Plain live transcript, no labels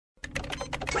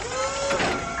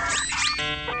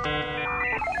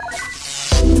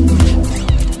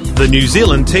The New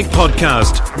Zealand Tech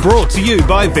Podcast, brought to you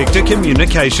by Vector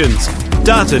Communications.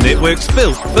 Data networks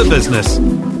built for business.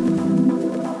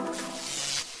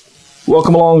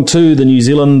 Welcome along to the New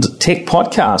Zealand Tech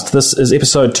Podcast. This is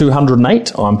episode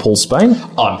 208. I'm Paul Spain.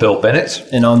 I'm Bill Bennett.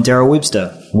 And I'm Daryl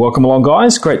Webster. Welcome along,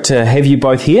 guys. Great to have you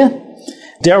both here.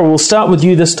 Daryl, we'll start with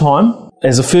you this time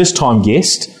as a first-time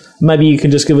guest. Maybe you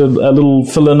can just give a little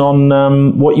fill-in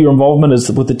on what your involvement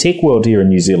is with the tech world here in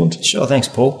New Zealand. Sure, thanks,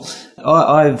 Paul.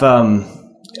 I've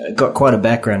got quite a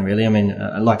background, really. I mean,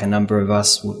 like a number of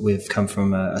us, we've come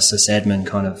from a sysadmin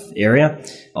kind of area.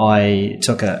 I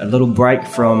took a little break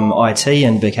from IT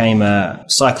and became a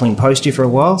cycling postie for a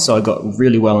while, so I got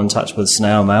really well in touch with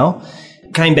snail mail.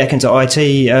 Came back into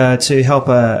IT to help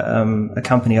a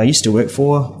company I used to work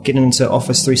for get into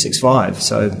Office 365.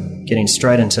 So getting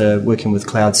straight into working with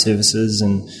cloud services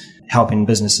and helping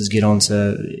businesses get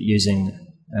onto using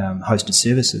hosted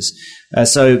services.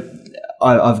 So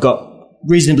I've got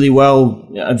reasonably well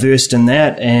versed in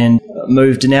that and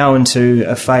moved now into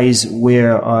a phase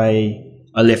where I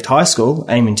left high school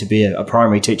aiming to be a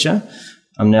primary teacher.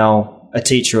 I'm now a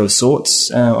teacher of sorts.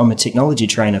 I'm a technology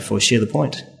trainer for Share the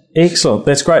Point. Excellent.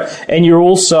 That's great. And you're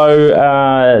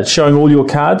also showing all your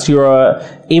cards. You're a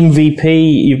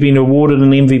MVP. You've been awarded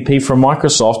an MVP from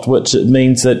Microsoft, which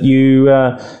means that you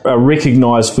are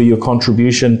recognised for your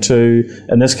contribution to,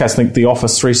 in this case, I think the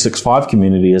Office 365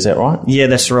 community. Is that right? Yeah,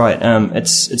 that's right.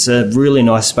 It's a really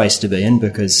nice space to be in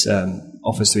because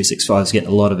Office 365 is getting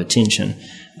a lot of attention.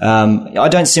 I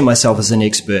don't see myself as an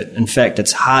expert. In fact,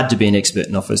 it's hard to be an expert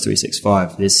in Office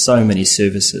 365. There's so many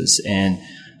services, and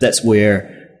that's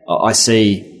where I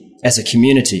see, as a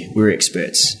community, we're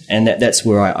experts, and that's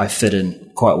where I fit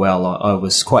in quite well. I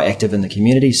was quite active in the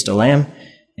community, still am,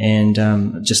 and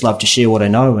just love to share what I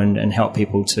know and help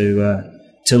people to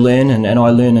learn, and I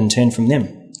learn in turn from them.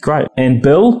 Great. And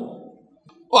Bill?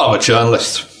 Well, I'm a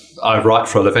journalist. I write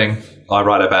for a living. I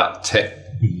write about tech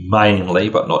mainly,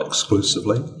 but not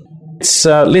exclusively.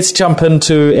 Let's jump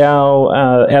into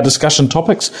our discussion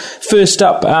topics. First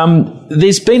up,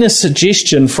 there's been a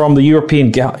suggestion from the European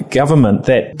government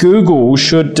that Google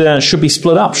should be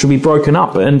split up, should be broken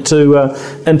up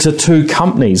into two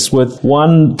companies, with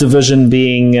one division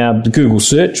being Google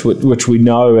Search, which we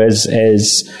know as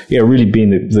really being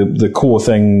the core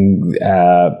thing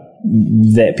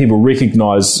that people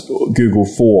recognise Google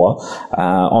for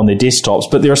on their desktops,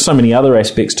 but there are so many other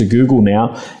aspects to Google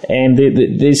now, and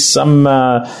there's some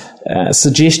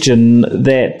suggestion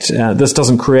that this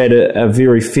doesn't create a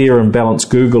very fair and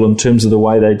balanced Google in terms of the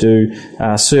way they do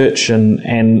search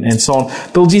and so on.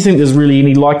 Bill, do you think there's really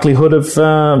any likelihood of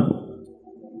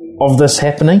this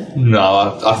happening?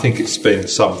 No, I think it's been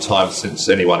some time since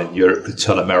anyone in Europe could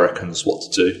tell Americans what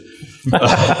to do.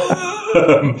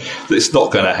 It's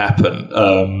not going to happen.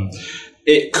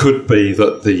 It could be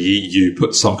that the EU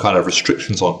puts some kind of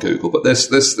restrictions on Google, but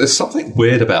there's something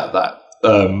weird about that.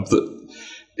 That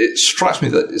it strikes me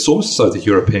that it's almost as though the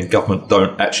European government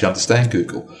don't actually understand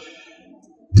Google.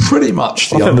 Pretty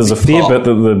much, I think there's a fair bit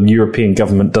that the European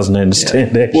government doesn't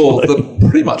understand. Yeah. Actually,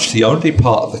 pretty much the only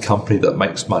part of the company that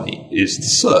makes money is the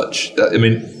search. I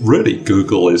mean, really,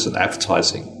 Google is an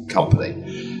advertising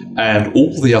company. And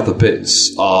all the other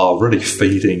bits are really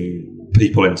feeding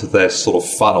people into their sort of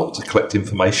funnel to collect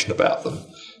information about them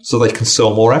so they can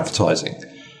sell more advertising.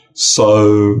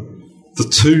 So the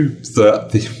two,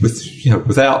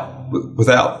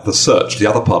 without the search, the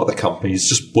other part of the company is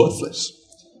just worthless.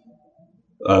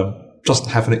 Doesn't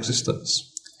have an existence.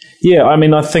 Yeah, I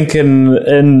mean, I think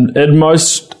in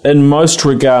most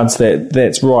regards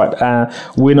that's right.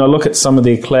 When I look at some of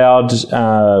their cloud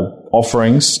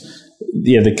offerings,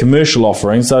 the commercial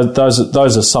offerings,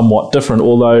 those are somewhat different,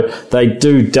 although they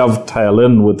do dovetail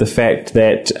in with the fact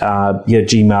that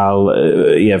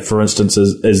Gmail, for instance,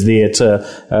 is there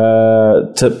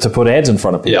to put ads in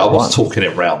front of people. Yeah, I was talking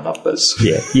in round numbers.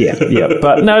 Yeah.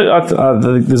 But no, I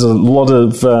think there's a lot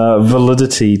of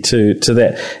validity to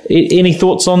that. Any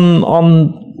thoughts on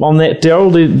that,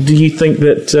 Daryl? Do you think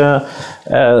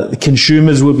that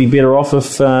consumers would be better off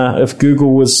if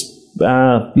Google was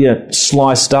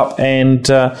sliced up, and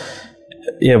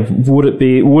would it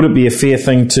be a fair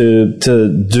thing to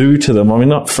do to them? I mean,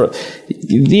 not for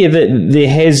there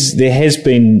has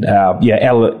been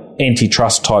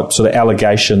antitrust type sort of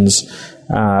allegations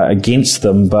against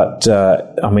them, but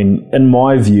I mean, in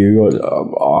my view,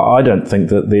 I don't think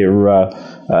that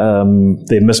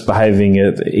they're misbehaving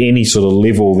at any sort of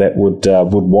level that would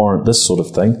warrant this sort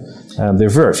of thing. There are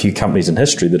very few companies in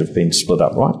history that have been split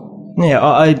up, right? Yeah,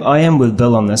 I am with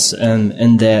Bill on this,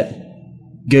 in that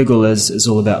Google is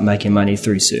all about making money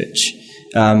through search.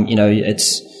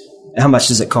 It's how much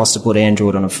does it cost to put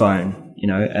Android on a phone? You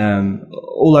know,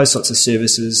 all those sorts of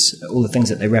services, all the things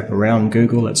that they wrap around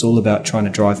Google. It's all about trying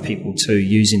to drive people to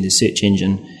using the search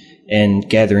engine and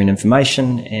gathering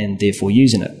information and therefore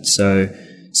using it. So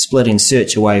splitting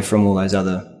search away from all those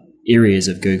other areas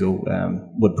of Google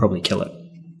would probably kill it.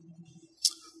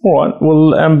 All right.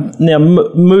 Well, now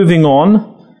moving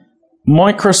on,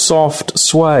 Microsoft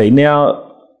Sway.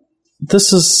 Now,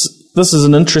 this is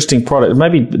an interesting product.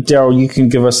 Maybe Daryl, you can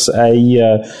give us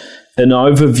an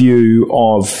overview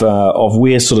of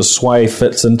where sort of Sway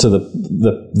fits into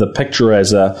the picture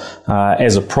as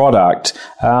a product.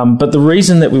 But the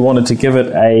reason that we wanted to give it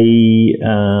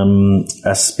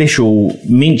a special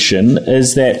mention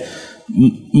is that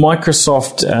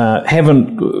Microsoft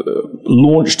haven't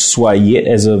launched Sway yet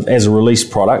as a release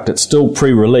product. It's still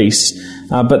pre-release,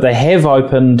 but they have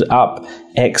opened up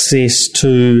access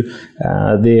to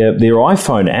their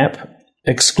iPhone app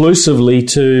exclusively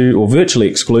to, or virtually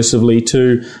exclusively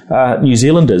to, New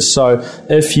Zealanders. So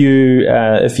if you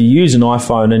use an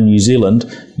iPhone in New Zealand,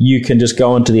 you can just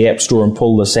go into the App Store and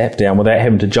pull this app down without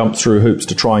having to jump through hoops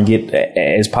to try and get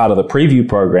as part of the preview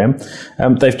program.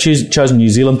 They've chosen New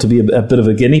Zealand to be a bit of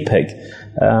a guinea pig.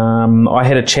 I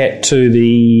had a chat to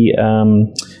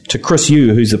Chris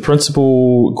Yu, who's the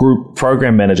principal group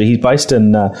program manager. He's based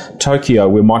in Tokyo,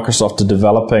 where Microsoft are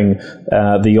developing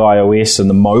the iOS and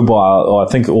the mobile,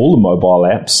 I think all the mobile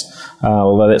apps,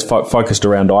 although that's focused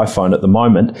around iPhone at the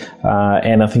moment.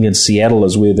 And I think in Seattle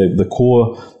is where the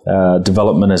core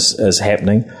development is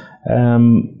happening.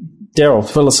 Daryl,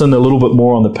 fill us in a little bit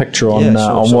more on the picture on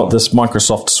what this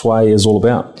Microsoft Sway is all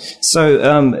about. So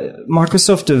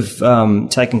Microsoft have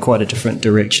taken quite a different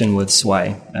direction with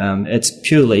Sway. It's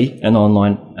purely an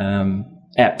online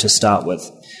app to start with.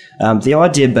 The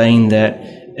idea being that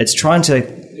it's trying to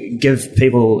give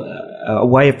people a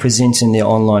way of presenting their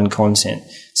online content.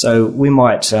 So we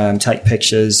might take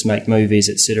pictures, make movies,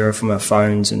 etc., from our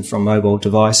phones and from mobile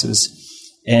devices.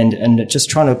 And just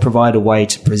trying to provide a way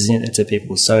to present it to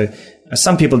people. So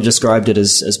some people described it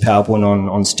as PowerPoint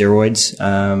on steroids,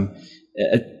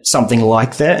 something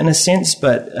like that in a sense.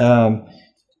 But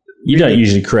you don't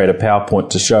usually create a PowerPoint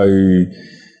to show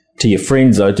to your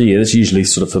friends, though, do you? That's usually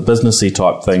sort of for businessy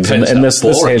type things. And this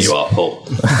has you are, Paul.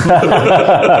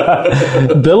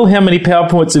 Bill, how many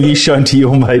PowerPoints have you shown to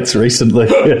your mates recently?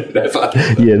 Never.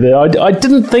 Yeah, I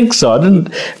didn't think so. I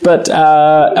didn't, but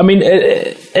I mean,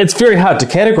 it's very hard to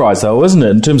categorize, though, isn't it?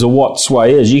 In terms of what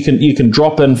Sway is, you can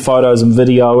drop in photos and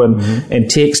video and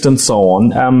text and so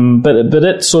on. But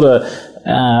it sort of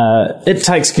it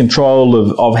takes control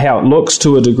of how it looks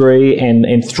to a degree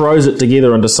and throws it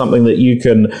together into something that you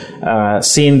can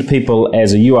send people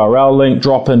as a URL link,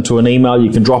 drop into an email,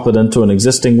 you can drop it into an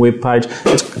existing web page.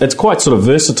 It's quite sort of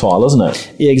versatile, isn't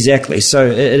it? Yeah, exactly. So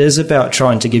it is about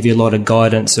trying to give you a lot of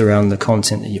guidance around the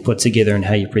content that you put together and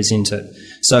how you present it.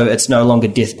 So it's no longer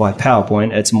death by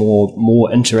PowerPoint, it's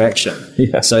more interaction.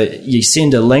 Yeah. So you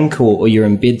send a link or you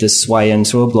embed this Sway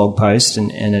into a blog post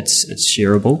and it's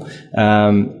shareable.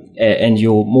 And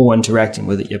you're more interacting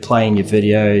with it. You're playing your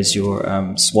videos,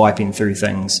 you're swiping through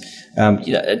things.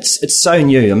 It's so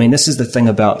new. I mean, this is the thing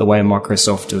about the way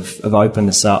Microsoft have opened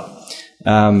this up.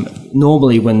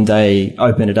 Normally when they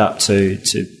open it up to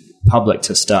public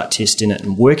to start testing it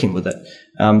and working with it,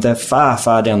 they're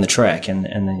far down the track and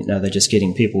they're just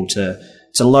getting people to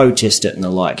load test it and the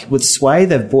like. With Sway,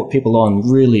 they've brought people on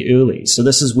really early. So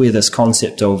this is where this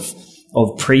concept of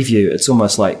preview, it's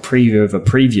almost like preview of a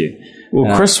preview.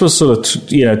 Well, Chris was sort of,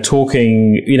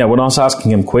 talking, when I was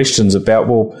asking him questions about,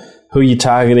 well, who are you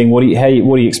targeting? What are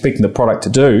you expecting the product to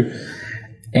do?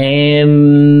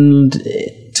 And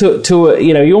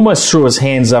he almost threw his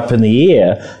hands up in the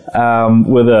air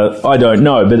with I don't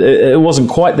know, but it wasn't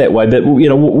quite that way. But,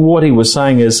 what he was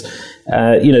saying is,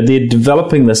 they're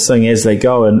developing this thing as they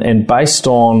go, and based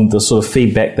on the sort of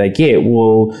feedback they get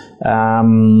will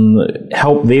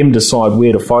help them decide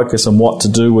where to focus and what to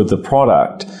do with the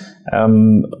product.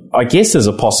 I guess there's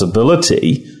a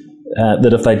possibility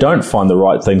that if they don't find the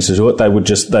right things to do it, they would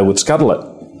scuttle it.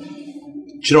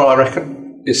 Do you know what I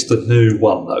reckon? It's the new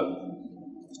OneNote.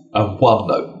 And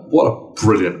OneNote, what a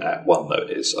brilliant app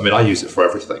OneNote is. I mean, I use it for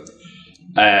everything.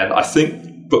 And I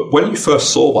think, but when you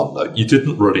first saw OneNote, you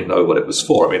didn't really know what it was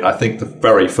for. I mean, I think the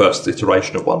very first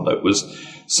iteration of OneNote was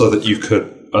so that you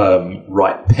could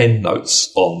write pen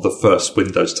notes on the first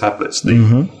Windows tablets,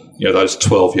 those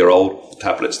 12-year-old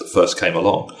tablets that first came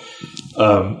along.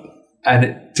 And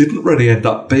it didn't really end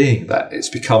up being that. It's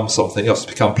become something else.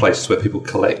 It's become places where people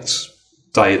collect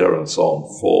data and so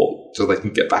on for so they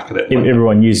can get back at it.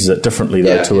 Everyone uses it differently,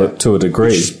 though, to a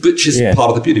degree. Which is part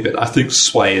of the beauty of it. I think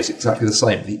Sway is exactly the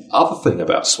same. The other thing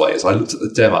about Sway is I looked at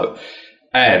the demo,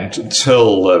 and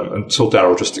until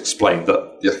Daryl just explained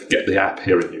that you could get the app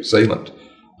here in New Zealand,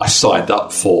 I signed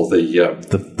up for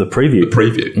the preview.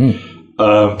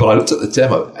 But I looked at the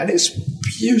demo, and it's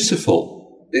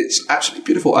beautiful. It's absolutely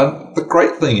beautiful. And the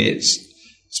great thing is,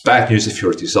 it's bad news if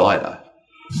you're a designer.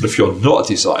 But if you're not a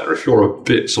designer, if you're a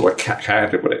bit sort of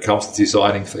cat-handed when it comes to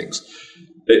designing things,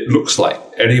 it looks like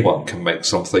anyone can make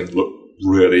something look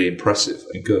really impressive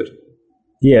and good.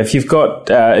 Yeah, if you've got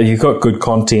good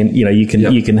content, you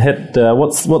can hit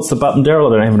what's the button, Daryl?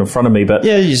 I don't have it in front of me, but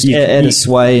you just add a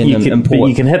sway and import.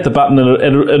 You can hit the button and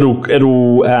it'll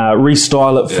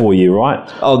restyle it for you, right?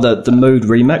 Oh, the mood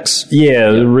remix.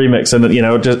 Yeah, the remix, and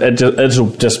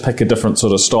it'll just pick a different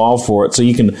sort of style for it, so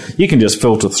you can just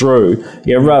filter through.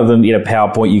 Yeah, rather than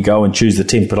PowerPoint, you go and choose the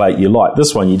template you like.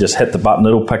 This one, you just hit the button,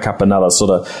 it'll pick up another sort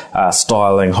of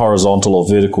styling, horizontal or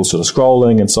vertical sort of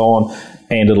scrolling, and so on.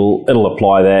 And it'll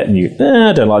apply that, and you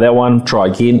don't like that one, try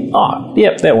again.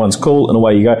 Yep, that one's cool, and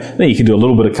away you go. Then you can do a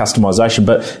little bit of customization,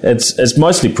 but it's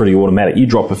mostly pretty automatic. You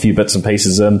drop a few bits and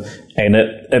pieces in, and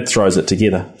it throws it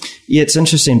together. Yeah, it's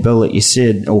interesting, Bill, that you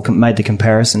said or made the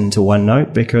comparison to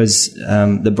OneNote, because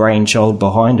the brainchild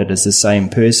behind it is the same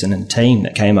person and team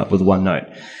that came up with OneNote.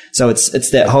 So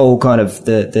it's that whole kind of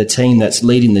the team that's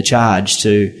leading the charge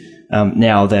to.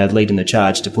 Now they're leading the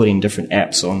charge to putting different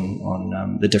apps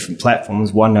on the different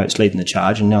platforms. OneNote's leading the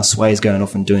charge, and now Sway's going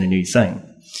off and doing a new thing.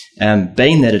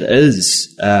 Being that it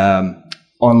is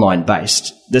online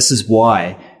based, this is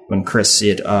why when Chris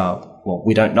said, well,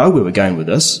 we don't know where we're going with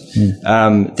this,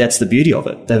 that's the beauty of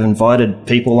it. They've invited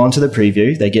people onto the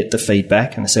preview, they get the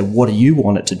feedback, and they say, what do you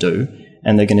want it to do?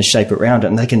 And they're going to shape it around it,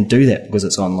 and they can do that because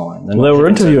it's online. They were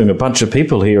interviewing a bunch of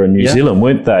people here in New Zealand,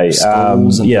 weren't they?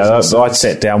 I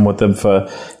sat down with them for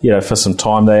some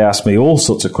time. They asked me all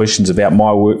sorts of questions about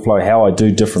my workflow, how I do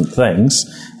different things,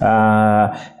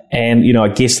 and I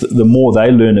guess the more they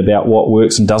learn about what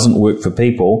works and doesn't work for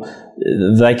people,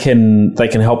 they can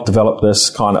help develop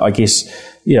this kind of, I guess.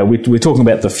 We're talking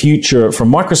about the future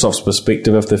from Microsoft's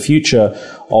perspective. If the future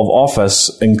of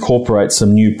Office incorporates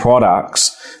some new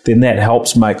products, then that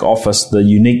helps make Office the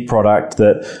unique product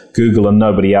that Google and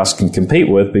nobody else can compete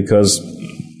with, because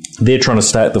they're trying to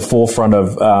stay at the forefront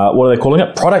of, what are they calling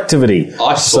it? Productivity.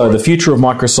 So the future of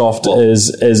Microsoft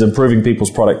is improving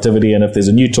people's productivity, and if there's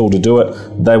a new tool to do it,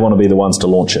 they want to be the ones to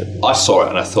launch it. I saw it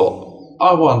and I thought,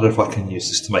 I wonder if I can use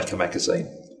this to make a magazine.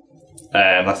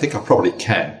 And I think I probably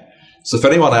can. So if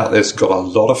anyone out there's got a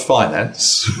lot of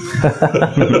finance,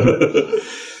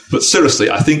 but seriously,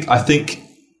 I think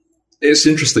it's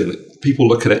interesting that people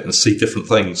look at it and see different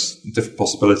things, different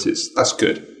possibilities. That's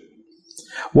good.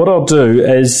 What I'll do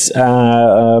is,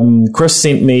 Chris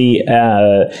sent me.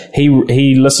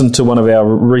 He listened to one of our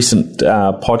recent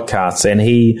podcasts, and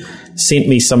he sent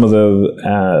me some of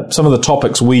the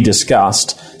topics we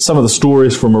discussed, some of the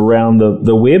stories from around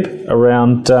the web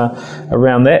around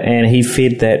that, and he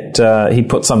fed that. He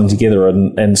put something together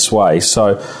in Sway.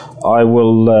 So I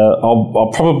will.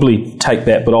 I'll probably take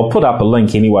that, but I'll put up a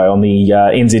link anyway on the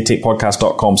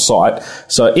nztechpodcast.com site.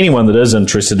 So anyone that is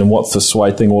interested in what's the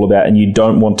Sway thing all about, and you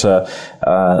don't want to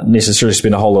necessarily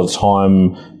spend a whole lot of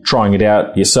time trying it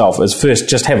out yourself, is first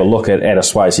just have a look at a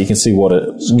Sway so you can see what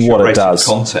it does.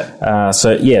 Content.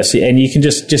 So yes, and you can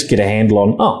just get a handle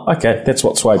on. Okay, that's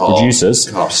what Sway produces.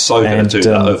 God, I'm so going to do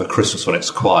that over Christmas when it's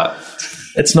quiet.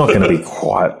 It's not going to be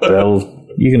quiet, Bill.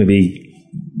 You're going to be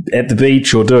at the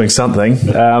beach or doing something.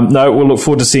 No, we'll look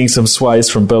forward to seeing some Sways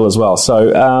from Bill as well.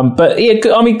 So, but yeah,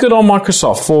 good on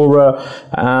Microsoft for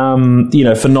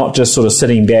for not just sort of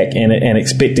sitting back and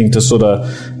expecting to sort of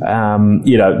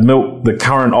milk the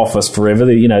current Office forever.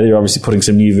 They're obviously putting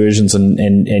some new versions and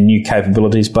new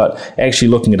capabilities, but actually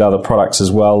looking at other products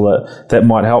as well that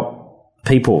might help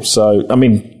people. So, I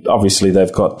mean, obviously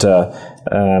they've got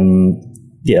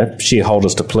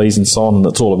shareholders to please and so on, and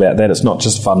it's all about that. It's not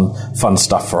just fun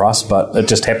stuff for us, but it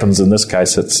just happens in this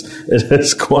case. It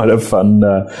is quite a fun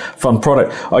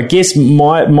product. I guess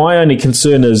my only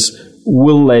concern is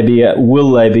will they be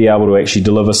able to actually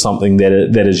deliver something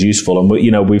that is useful? And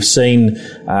we've seen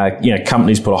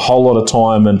companies put a whole lot of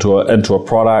time into a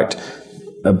product.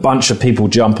 A bunch of people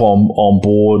jump on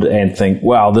board and think,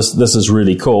 wow, this is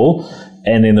really cool.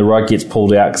 And then the rug gets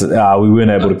pulled out because we weren't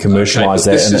able to commercialise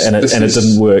and it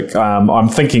didn't work. I'm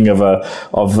thinking of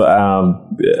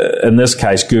in this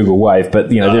case Google Wave,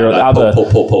 but there are other.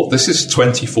 Paul. This is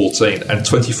 2014, and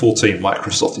 2014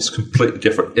 Microsoft is completely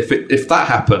different. If that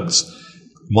happens,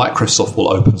 Microsoft will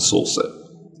open source it.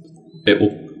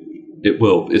 It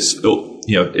will.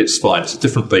 it's fine. It's a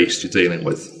different beast you're dealing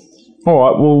with. All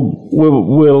right, we'll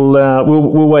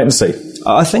wait and see.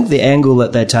 I think the angle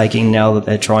that they're taking now that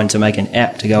they're trying to make an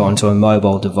app to go onto a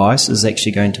mobile device is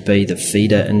actually going to be the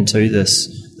feeder into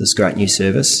this great new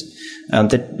service.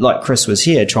 That, like Chris was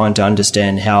here, trying to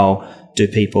understand how do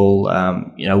people,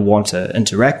 want to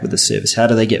interact with the service? How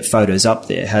do they get photos up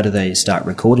there? How do they start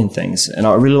recording things? And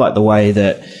I really like the way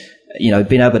that,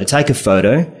 being able to take a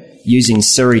photo, using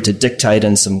Siri to dictate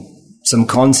in some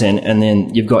content, and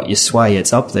then you've got your sway,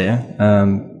 it's up there.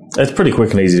 It's pretty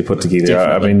quick and easy to put together.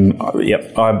 Definitely.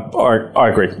 I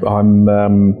agree.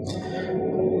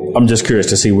 I'm just curious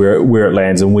to see where it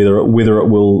lands and whether it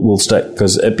will stick,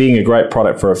 because it being a great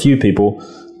product for a few people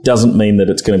doesn't mean that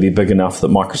it's going to be big enough that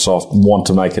Microsoft want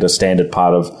to make it a standard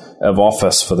part of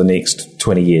Office for the next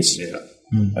 20 years. Yeah.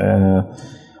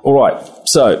 All right.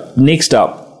 So next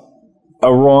up,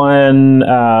 Orion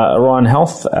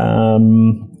Health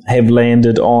have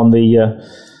landed on the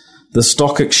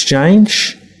stock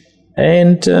exchange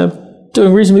and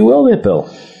doing reasonably well there, Bill.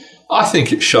 I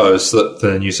think it shows that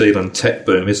the New Zealand tech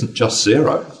boom isn't just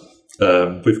Xero.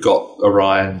 We've got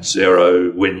Orion,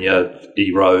 Xero, Winya,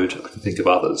 eRoad. I can think of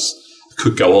others. I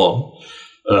could go on.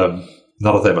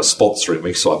 None of them are sponsoring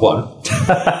me, so I won't.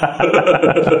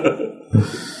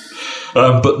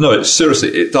 But no, seriously,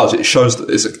 it does. It shows that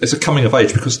it's a coming of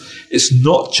age, because it's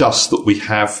not just that we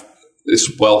have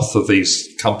this wealth of these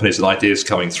companies and ideas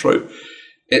coming through.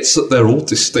 It's that they're all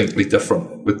distinctly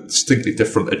different, with distinctly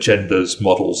different agendas,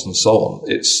 models, and so on.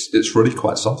 It's really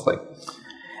quite something.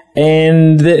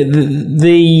 And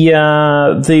the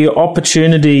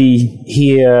opportunity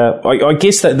here, I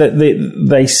guess that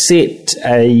they set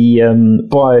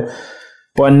by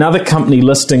another company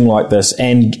listing like this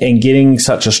and getting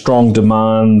such a strong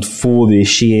demand for their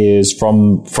shares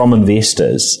from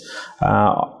investors.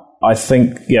 I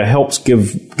think helps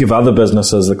give other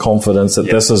businesses the confidence that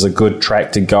this is a good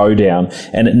track to go down,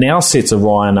 and it now sets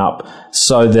Orion up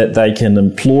so that they can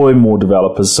employ more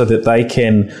developers, so that they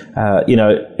can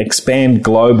expand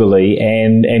globally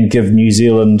and give New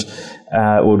Zealand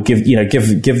or give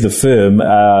the firm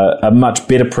a much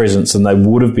better presence than they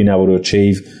would have been able to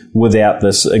achieve without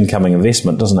this incoming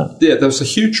investment, doesn't it? Yeah, there was a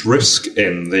huge risk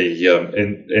in the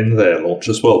in their launch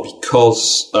as well,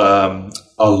 because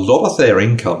a lot of their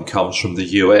income comes from the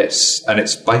US, and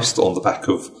it's based on the back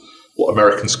of what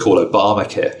Americans call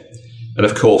Obamacare. And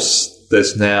of course,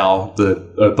 there's now the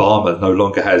Obama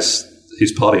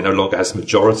his party no longer has a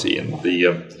majority in the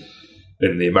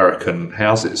American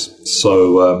houses.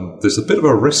 So there's a bit of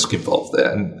a risk involved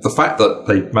there. And the fact that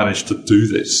they managed to do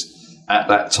this at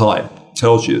that time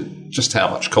tells you just how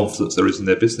much confidence there is in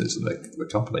their business and their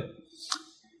company.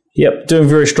 Yep, doing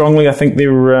very strongly. I think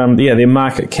their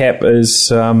market cap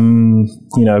is within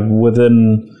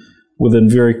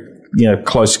very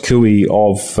close cooey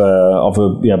of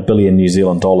 $1 billion New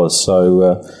Zealand dollars.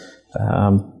 So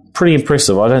pretty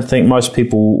impressive. I don't think most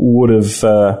people would have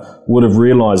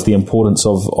realised the importance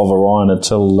of Orion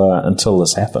until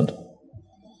this happened.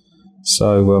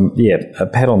 So a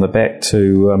pat on the back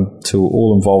to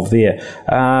all involved there.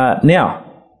 Now,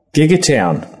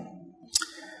 Gigatown.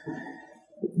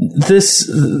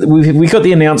 We got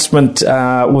the announcement.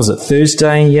 Was it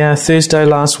Thursday? Yeah, Thursday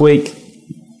last week.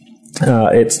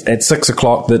 It's at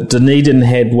 6:00 that Dunedin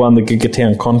had won the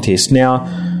Gigatown contest. Now,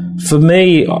 for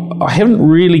me, I haven't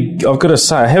really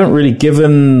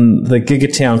given the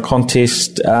Gigatown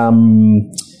contest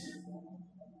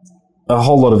a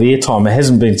whole lot of airtime. It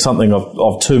hasn't been something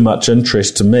of too much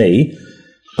interest to me.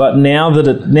 But now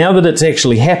that it's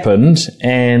actually happened,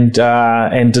 and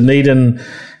Dunedin.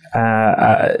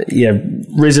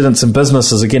 Residents and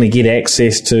businesses are going to get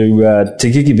access to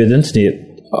gigabit internet.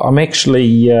 I'm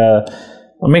actually a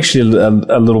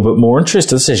little bit more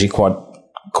interested. It's actually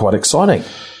quite exciting.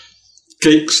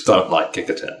 Geeks don't like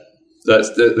Gigatown.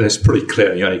 That's pretty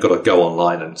clear. You only got to go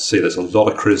online and see. There's a lot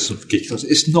of criticism for Gigatown.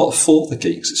 It's not for the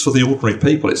geeks. It's for the ordinary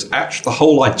people. It's actually the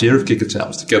whole idea of Gigatown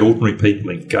was to get ordinary people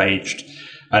engaged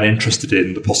and interested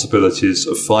in the possibilities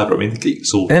of fibre. I mean, the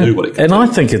geeks all knew what it could do. And I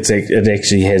think it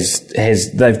actually has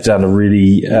they've done a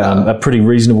really a pretty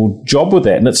reasonable job with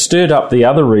that, and it stirred up the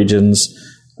other regions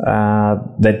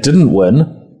that didn't win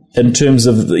in terms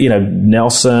of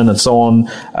Nelson and so on,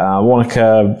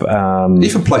 Wanaka.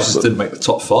 Even places that didn't make the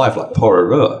top 5, like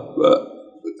Pororua,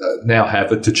 now have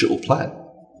a digital plan.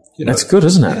 That's good,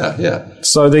 isn't it? Yeah.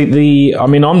 So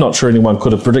I'm not sure anyone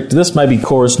could have predicted this. Maybe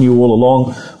Chorus knew all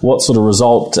along what sort of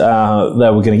result they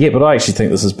were going to get, but I actually think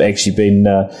this has actually been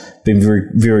very,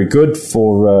 very good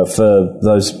for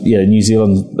those New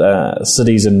Zealand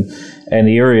cities and and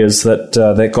areas that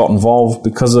got involved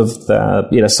because of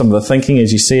some of the thinking,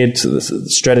 as you said, the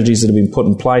strategies that have been put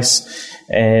in place,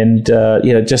 and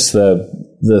just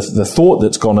the thought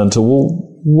that's gone into, well,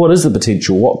 what is the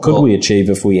potential? What could we achieve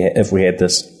if we had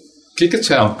this?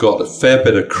 Gigatown got a fair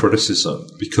bit of criticism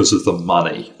because of the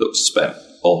money that was spent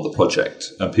on the project,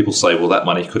 and people say, well, that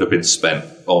money could have been spent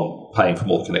on paying for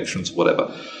more connections or whatever.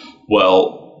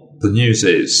 Well, the news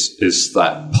is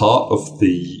that part of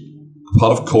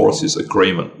Chorus's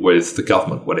agreement with the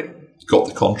government when it got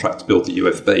the contract to build the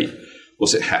UFB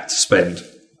was it had to spend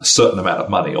a certain amount of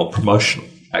money on promotional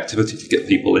activity to get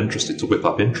people interested, to whip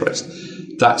up interest.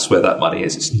 That's where that money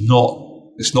is. It's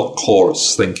not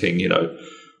Chorus thinking,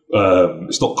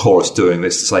 it's not Chorus doing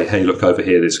this to say, hey, look over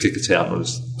here, there's Gigatown.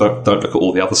 Don't look at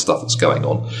all the other stuff that's going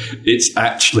on. It's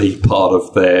actually part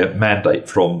of their mandate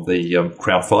from the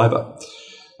Crown Fibre.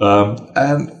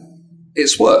 And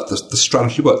it's worked. The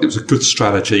strategy worked. It was a good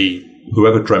strategy.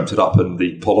 Whoever dreamt it up in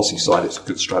the policy side, it's a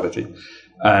good strategy.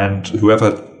 And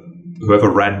whoever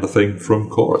ran the thing from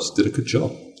Chorus did a good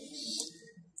job.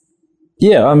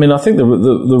 Yeah, I mean, I think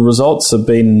the results have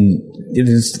been.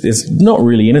 There's not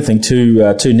really anything too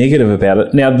negative about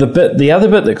it. Now, the other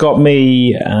bit that got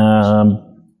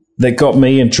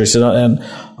me interested, and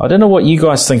I don't know what you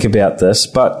guys think about this,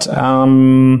 but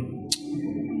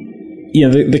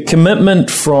the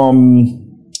commitment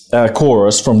from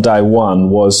Chorus from day one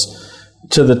was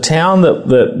to the town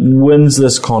that wins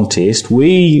this contest,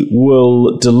 we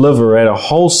will deliver at a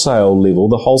wholesale level,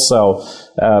 the wholesale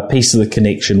piece of the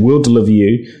connection. We'll deliver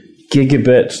you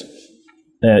gigabit,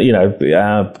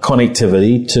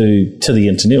 connectivity to the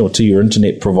internet or to your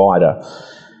internet provider.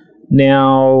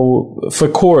 Now, for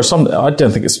Chorus, I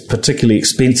don't think it's particularly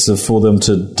expensive for them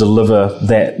to deliver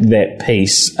that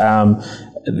piece.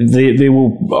 There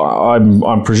will,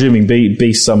 I'm presuming,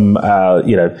 be some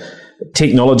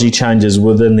technology changes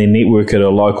within their network at a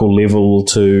local level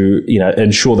to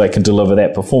ensure they can deliver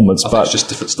that performance. But it's just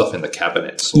different stuff in the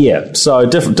cabinets. Yeah, so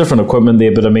different equipment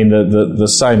there, but I mean the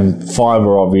same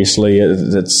fibre. Obviously,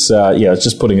 it's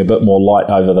just putting a bit more light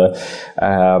over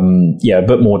a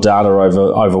bit more data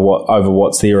over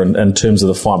what's there in terms of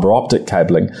the fibre optic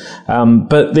cabling.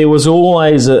 But there was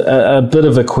always a bit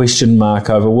of a question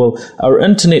mark over, well, are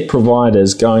internet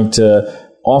providers going to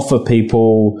offer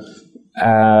people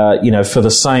for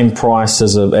the same price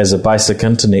as a basic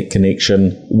internet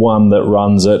connection, one that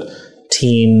runs at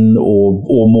 10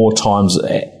 or more times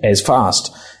as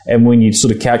fast? And when you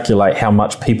sort of calculate how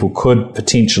much people could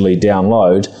potentially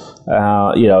download,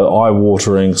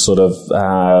 eye-watering sort of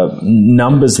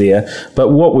numbers there. But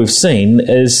what we've seen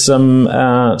is some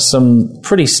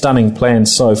pretty stunning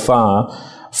plans so far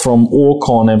from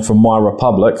Orion and from My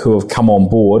Republic, who have come on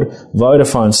board.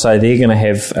 Vodafone say they're going to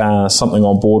have something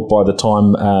on board by the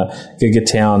time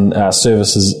Gigatown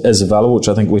services is available, which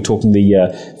I think we're talking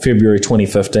the February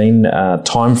 2015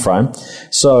 timeframe.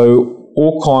 So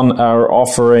Orion are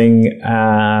offering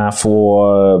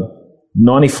for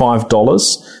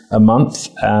 $95 a month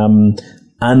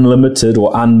unlimited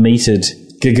or unmetered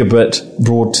gigabit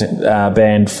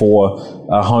broadband for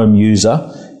a home user.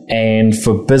 And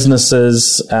for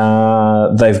businesses,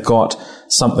 they've got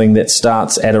something that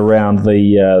starts at around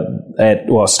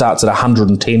starts at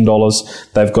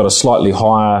 $110. They've got a slightly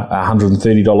higher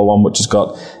 $130 one, which has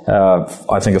got,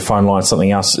 I think, a phone line,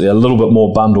 something else, a little bit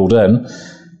more bundled in.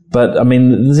 But I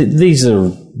mean, these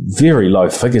are very low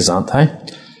figures, aren't they?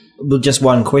 Well, just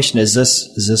one question: is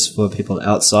this for people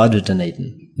outside of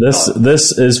Dunedin?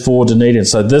 This is for Dunedin.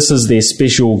 So this is their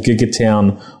special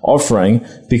Gigatown offering,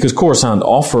 because Chorus aren't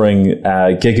offering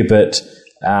gigabit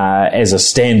as a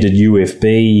standard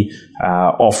UFB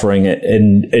offering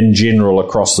in general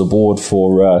across the board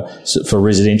for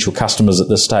residential customers at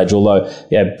this stage. Although,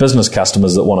 business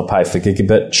customers that want to pay for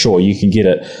gigabit, sure, you can get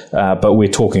it, but we're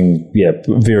talking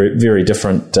very, very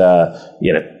different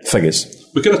figures.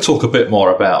 We're going to talk a bit more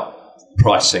about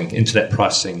pricing, internet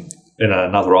pricing, in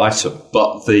another item.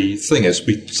 But the thing is,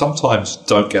 we sometimes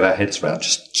don't get our heads around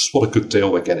just what a good deal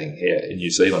we're getting here in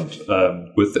New Zealand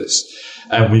with this.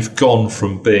 And we've gone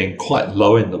from being quite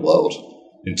low in the world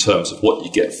in terms of what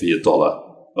you get for your dollar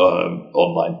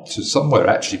online to somewhere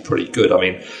actually pretty good. I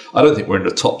mean, I don't think we're in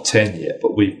the top 10 yet,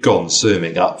 but we've gone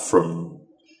zooming up from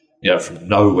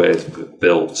nowhere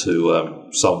bill to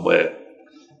somewhere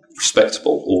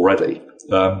respectable already.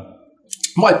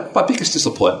 My biggest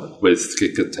disappointment with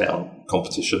Gigatown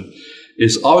competition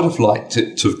is I would have liked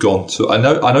it to have gone to. I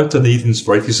know Dunedin's a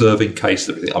very deserving case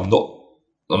and everything. I'm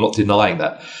not denying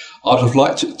that. I'd have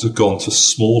liked it to have gone to a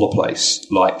smaller place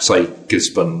like, say,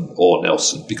 Gisborne or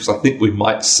Nelson, because I think we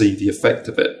might see the effect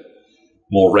of it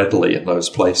more readily in those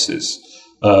places.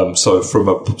 So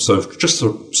just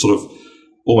a sort of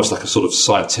almost like a sort of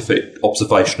scientific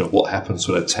observation of what happens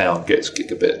when a town gets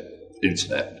gigabit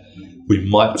internet. We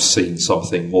might have seen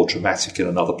something more dramatic in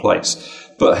another place.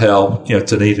 But hell,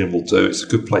 Dunedin will do. It's a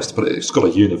good place to put it. It's got a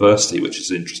university, which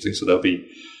is interesting, so there'll be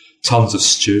tons of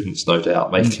students, no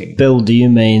doubt, making... Bill, do you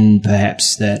mean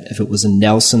perhaps that if it was in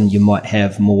Nelson, you might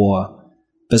have more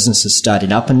businesses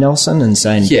starting up in Nelson and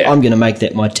saying, I'm going to make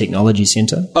that my technology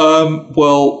centre?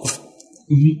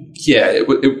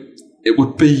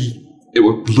 It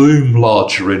would loom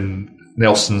larger in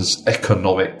Nelson's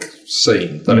economic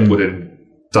scene than it would in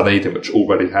Dunedin, which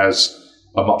already has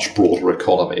a much broader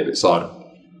economy of its own.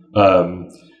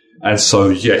 And so,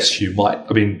 yes, you might.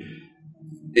 I mean,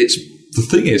 the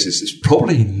thing is it's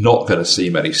probably not going to see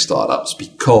many startups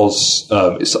because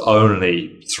it's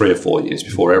only 3 or 4 years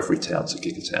before every town's a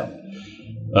gigatown.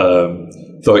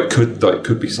 Though it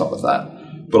could be some of that.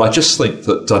 But I just think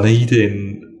that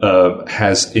Dunedin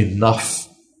has enough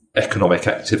economic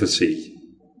activity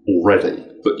already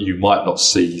that you might not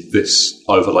see this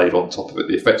overlaid on top of it,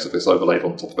 the effects of this overlaid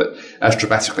on top of it, as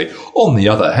dramatically. On the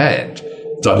other hand,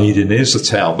 Dunedin is a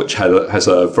town which has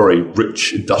a very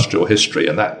rich industrial history,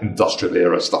 and that industrial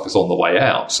era stuff is on the way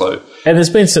out. So, and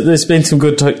there's been some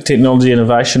good technology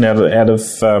innovation out of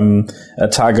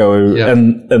Otago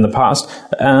in the past.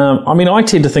 I mean, I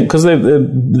tend to think because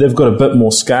they've got a bit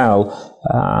more scale.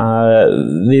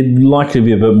 There'd likely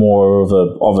be a bit more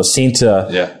of a centre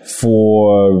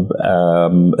for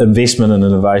investment and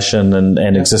innovation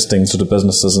and existing sort of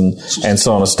businesses and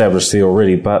so on established there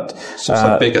already. But it's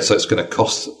also bigger, so it's going to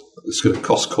cost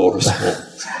Chorus more.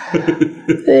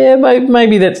 Yeah,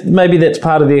 maybe that's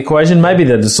part of the equation. Maybe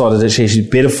they decided it's actually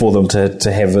better for them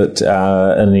to have it in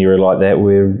an area like that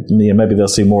where maybe they'll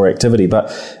see more activity.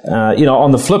 But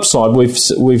on the flip side, we've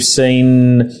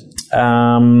seen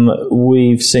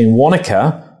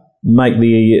Wanaka make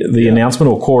the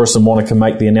announcement, or Chorus and Wanaka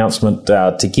make the announcement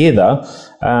together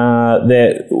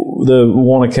that the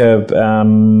Wanaka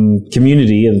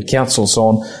community and council and so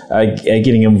on are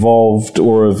getting involved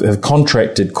or have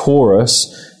contracted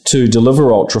Chorus to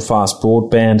deliver ultra-fast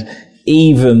broadband,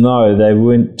 even though they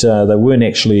weren't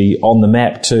actually on the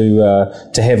map to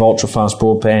have ultra-fast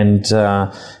broadband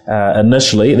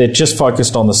initially. They're just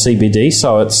focused on the CBD,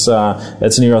 so it's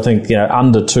an area, I think,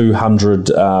 under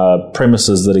 200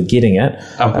 premises that are getting it.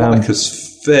 And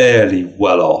Wanaka's fairly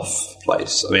well off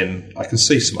place. I mean, I can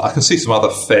see some other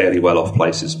fairly well off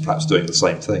places perhaps doing the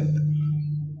same thing.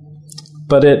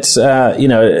 But it's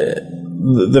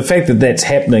the fact that that's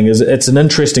happening it's an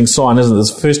interesting sign, isn't it?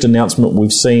 It's the first announcement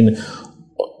we've seen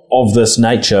of this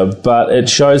nature, but it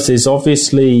shows there's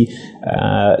obviously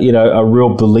a real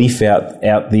belief out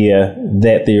there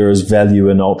that there is value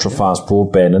in ultra fast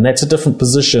broadband, and that's a different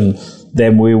position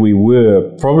than where we were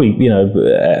probably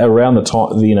around the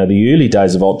time the early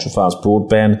days of ultra fast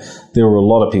broadband. There were a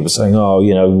lot of people saying,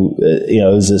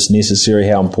 is this necessary?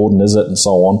 How important is it? And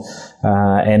so on.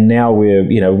 And now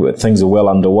things are well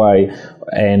underway,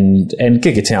 and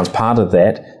Gigatown's part of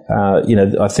that.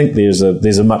 I think there's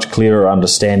a much clearer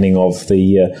understanding of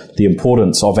the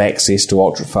importance of access to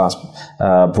ultra fast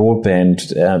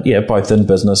broadband, both in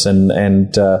business and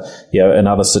in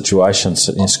other situations,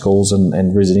 in schools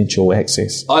and residential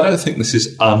access. I don't think this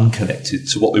is unconnected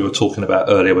to what we were talking about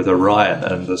earlier with Orion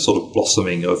and the sort of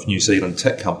blossoming of New Zealand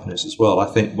tech companies as well. I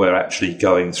think we're actually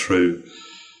going through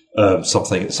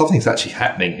something's actually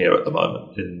happening here at the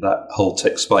moment in that whole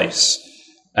tech space.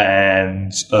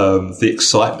 And the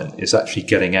excitement is actually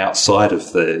getting outside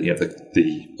of the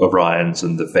Orions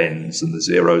and the Vens and the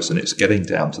Zeros, and it's getting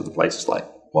down to the places like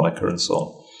Wanaka and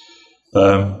so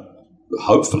on.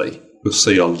 Hopefully, we'll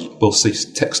see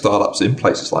tech startups in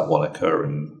places like Wanaka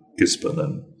and Gisborne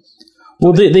and.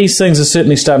 Well, these things are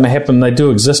certainly starting to happen. They do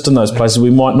exist in those places.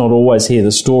 We might not always hear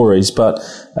the stories, but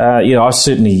I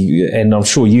certainly, and I'm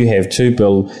sure you have too,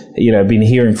 Bill, been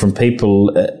hearing from people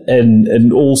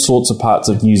in all sorts of parts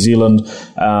of New Zealand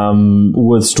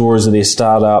with stories of their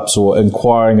startups or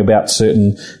inquiring about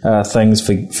certain things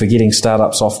for getting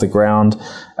startups off the ground.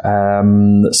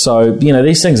 So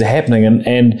these things are happening,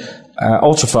 and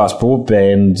ultra-fast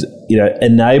broadband,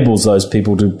 enables those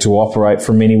people to operate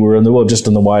from anywhere in the world, just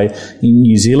in the way in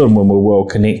New Zealand, when we're well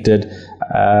connected,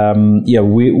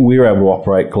 we're able to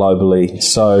operate globally.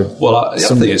 So, well, the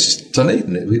other thing is,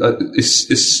 Dunedin,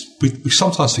 we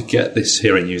sometimes forget this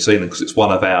here in New Zealand because it's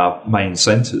one of our main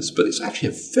centres, but it's actually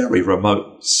a very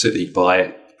remote city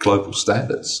by global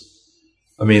standards.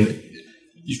 I mean,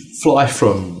 you fly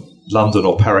from London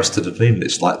or Paris to Dunedin,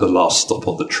 it's like the last stop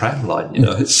on the tram line,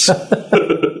 It's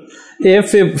Yeah,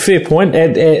 fair point.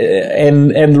 And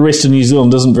the rest of New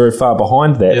Zealand isn't very far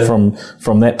behind that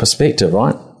from that perspective,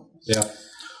 right? Yeah.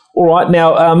 All right,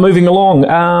 now moving along,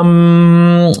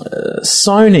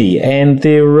 Sony and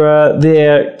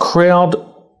their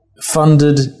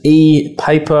crowd-funded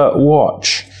e-paper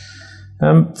watch.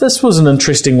 This was an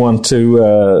interesting one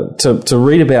to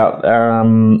read about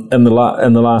in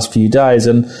the last few days,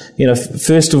 and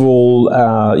first of all,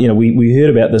 we heard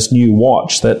about this new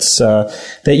watch that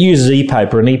uses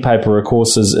e-paper, and e-paper, of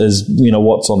course, is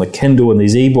what's on the Kindle and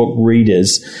these e-book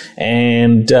readers,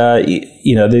 and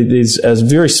there's a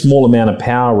very small amount of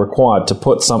power required to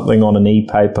put something on an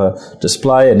e-paper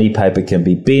display. An e-paper can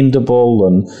be bendable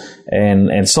and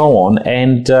so on,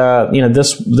 and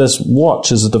this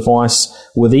watch is a device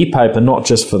with e-paper not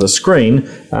just for the screen,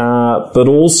 but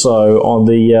also on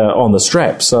the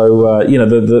strap. So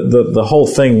the whole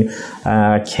thing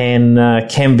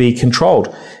can be controlled.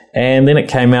 And then it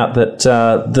came out that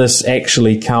this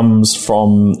actually comes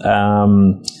from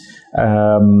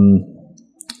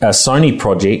a Sony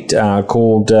project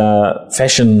called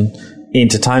Fashion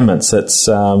Entertainments. It's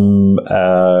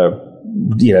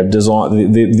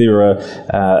design. They're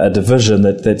a division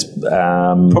that's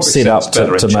set up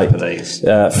to make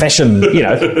fashion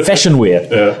wear.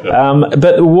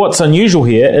 But what's unusual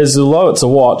here is, although it's a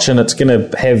watch and it's going to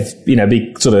have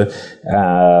be sort of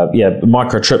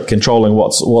microchip controlling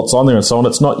what's on there and so on,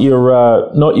 it's not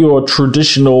your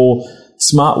traditional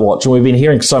smartwatch, and we've been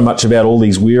hearing so much about all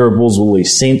these wearables, all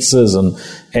these sensors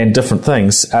and different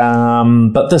things.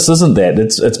 But this isn't that.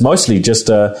 It's mostly just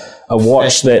a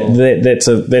watch that's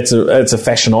a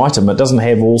fashion item. It doesn't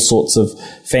have all sorts of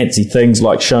fancy things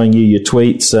like showing you your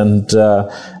tweets and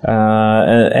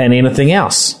anything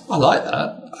else. I like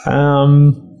that.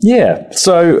 Yeah.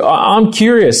 So I'm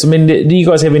curious. I mean, do you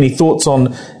guys have any thoughts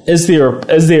on is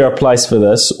there a place for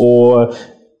this, or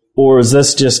is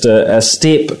this just a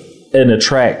step in a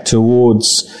track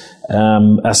towards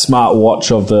a smartwatch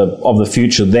of the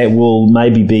future that will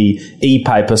maybe be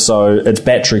e-paper, so its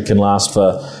battery can last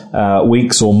for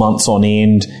weeks or months on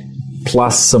end,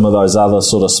 plus some of those other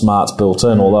sort of smarts built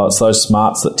in, although it's those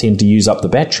smarts that tend to use up the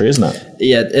battery, isn't it?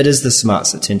 Yeah, it is the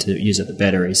smarts that tend to use up the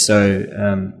battery. So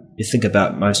you think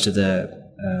about most of the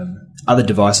other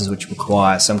devices which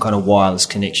require some kind of wireless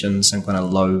connection, some kind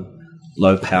of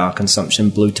low power consumption,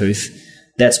 Bluetooth.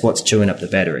 That's what's chewing up the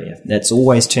battery. That's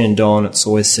always turned on. It's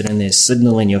always sitting there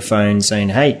signaling your phone saying,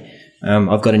 hey,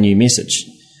 I've got a new message.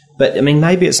 But, I mean,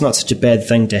 maybe it's not such a bad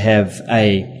thing to have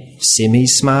a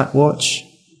semi-smart watch.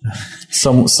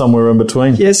 Somewhere in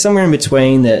between. Yeah, somewhere in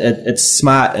between. It's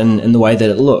smart in the way that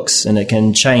it looks, and it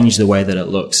can change the way that it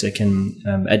looks. It can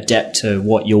adapt to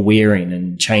what you're wearing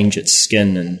and change its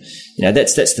skin. And,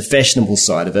 that's the fashionable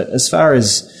side of it. As far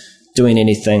as doing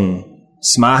anything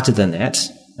smarter than that,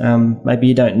 maybe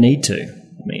you don't need to.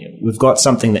 I mean, we've got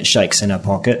something that shakes in our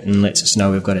pocket and lets us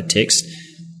know we've got a text.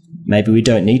 Maybe we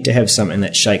don't need to have something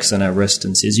that shakes on our wrist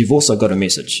and says, you've also got a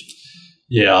message.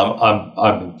 Yeah,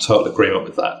 I'm in total agreement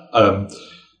with that.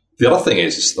 The other thing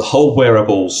is the whole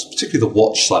wearables, particularly the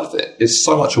watch side of it, is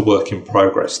so much a work in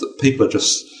progress that people are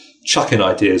just chucking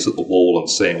ideas at the wall and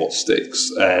seeing what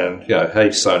sticks. And, hey,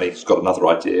 Sony's got another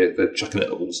idea. They're chucking it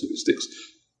at the wall, see if it sticks.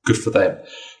 Good for them.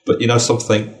 But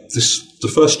something,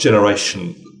 the first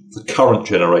generation, the current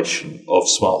generation of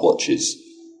smartwatches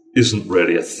isn't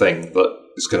really a thing that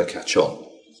is going to catch on.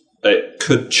 It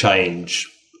could change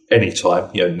anytime,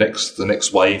 the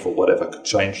next wave or whatever could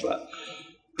change that.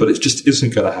 But it just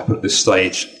isn't going to happen at this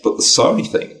stage. But the Sony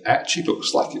thing actually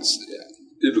looks like it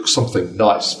looks something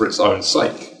nice for its own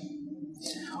sake.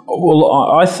 Well,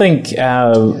 I think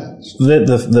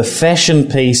the fashion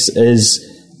piece is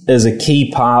a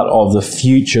key part of the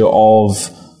future of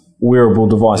wearable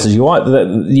devices.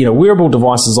 Wearable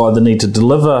devices either need to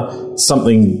deliver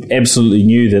something absolutely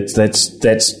new that's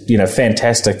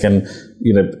fantastic and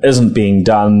isn't being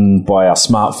done by our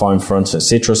smartphone, for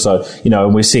instance, etc. So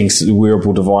we're seeing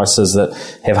wearable devices that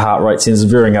have heart rate sensors,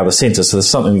 varying other sensors. So there's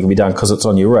something that can be done because it's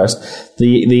on your wrist.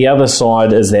 The other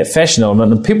side is that fashion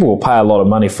element, and people will pay a lot of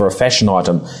money for a fashion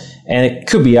item. And it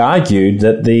could be argued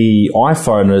that the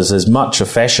iPhone is as much a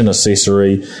fashion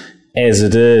accessory as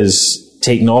it is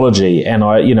technology. And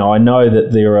I know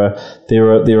that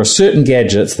there are certain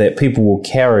gadgets that people will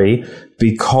carry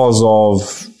because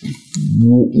of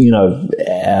more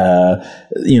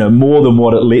than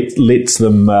what it lets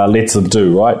them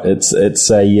do. Right? It's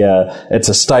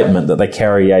a statement that they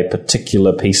carry a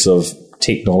particular piece of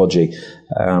technology.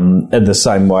 In the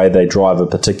same way they drive a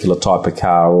particular type of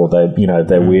car, or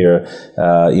they wear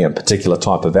a particular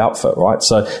type of outfit, right?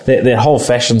 So that whole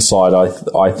fashion side,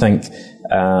 I think,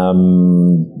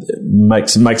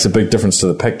 makes a big difference to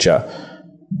the picture.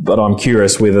 But I'm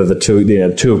curious whether the two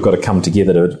have got to come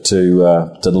together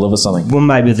to deliver something. Well,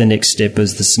 maybe the next step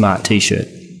is the smart T-shirt.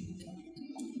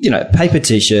 Paper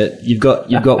T-shirt. You've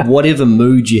got whatever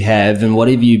mood you have and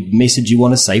whatever message you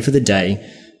want to say for the day.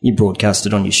 You broadcast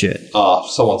it on your shirt.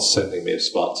 Someone's sending me a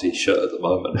smart T-shirt at the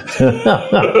moment.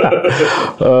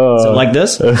 So like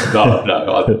this? No.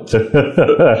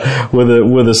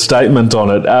 with a statement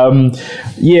on it. I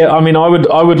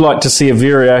would like to see a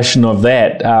variation of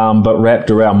that, but wrapped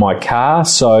around my car.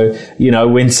 So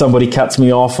when somebody cuts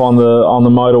me off on the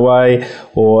motorway,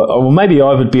 or maybe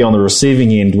I would be on the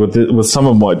receiving end with some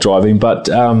of my driving. But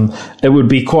it would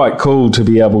be quite cool to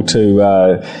be able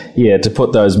to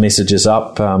put those messages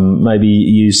up. Maybe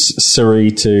use Siri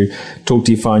to talk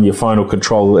to your phone will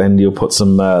control, and you'll put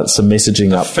some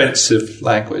messaging up. Offensive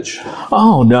language.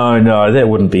 Oh, no, that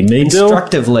wouldn't be me, Bill.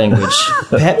 Instructive language.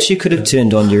 Perhaps you could have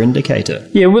turned on your indicator.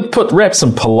 Yeah, wrap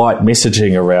some polite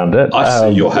messaging around it. I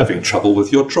see you're having trouble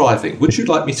with your driving. Would you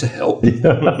like me to help?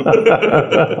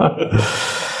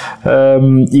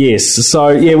 Yes.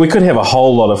 So, we could have a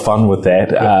whole lot of fun with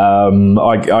that.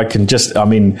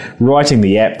 Writing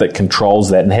the app that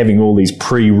controls that and having all these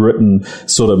pre-written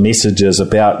sort of messages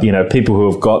about, people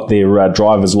who have got their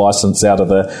driver's license out of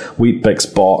the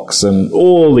Weet-Bix box and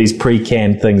all these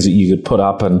pre-canned things that you could put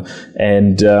up and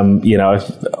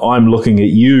I'm looking at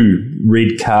you,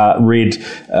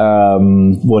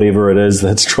 whatever it is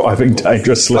that's driving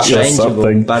dangerously or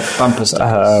something. Bumper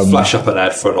stickers. Flash up an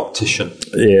ad for an optician.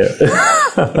 Yeah.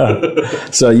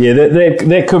 So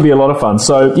that could be a lot of fun.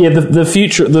 So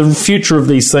the future of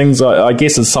these things, I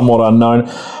guess, is somewhat unknown.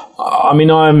 I mean,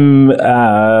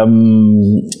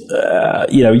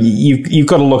 you've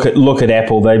got to look at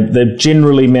Apple. They've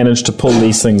generally managed to pull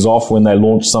these things off when they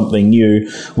launch something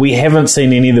new. We haven't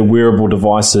seen any of the wearable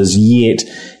devices yet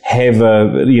have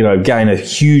gain a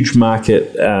huge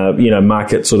market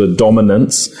sort of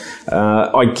dominance.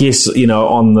 I guess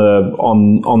on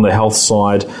the health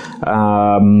side,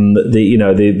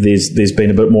 there's been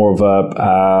a bit more of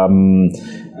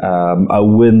a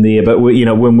win there, but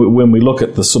when we look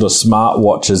at the sort of smart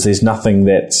watches, there's nothing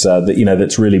that's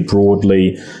really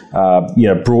broadly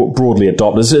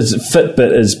adopted.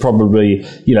 Fitbit is probably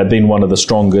been one of the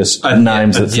strongest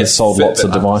names that's sold Fitbit, lots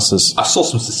of devices. I saw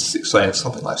some statistics saying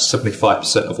something like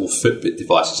 75% of all Fitbit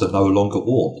devices are no longer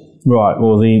worn. Right.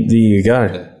 Well, there you go.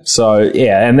 Yeah. So,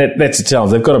 and that's a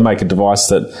challenge. They've got to make a device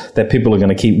that people are going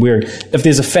to keep wearing. If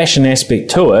there's a fashion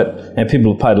aspect to it and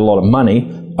people have paid a lot of money,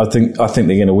 I think they're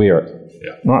going to wear it.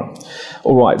 Yeah. Right.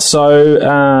 All right. So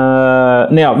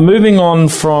now moving on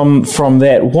from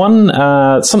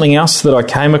that, something else that I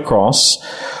came across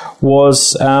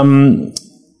was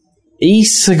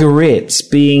e-cigarettes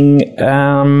being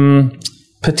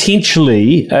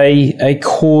potentially a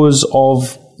cause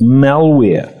of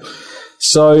malware.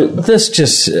 So this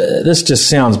just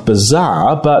sounds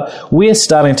bizarre, but we're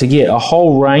starting to get a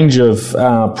whole range of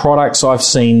products. I've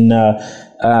seen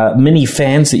mini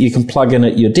fans that you can plug in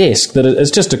at your desk that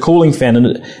it's just a cooling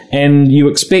fan, and you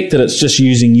expect that it's just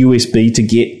using USB to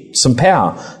get some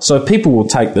power. So people will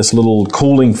take this little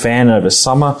cooling fan over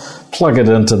summer, plug it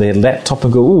into their laptop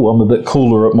and go, "Ooh, I'm a bit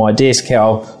cooler at my desk.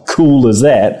 How cool is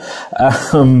that?"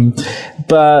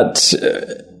 But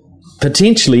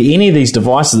potentially any of these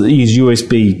devices that use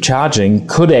USB charging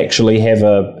could actually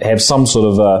have some sort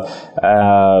of a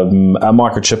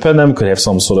microchip in them, could have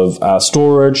some sort of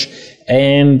storage,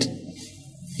 and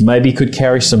maybe could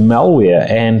carry some malware.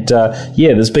 And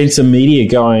there's been some media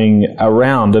going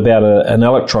around about an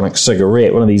electronic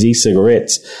cigarette, one of these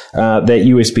e-cigarettes that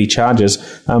USB charges,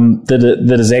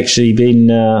 that has actually been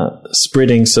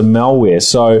spreading some malware.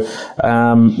 So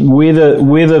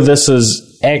whether this is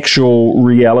actual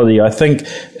reality, I think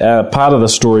part of the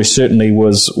story certainly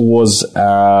was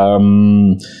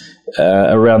around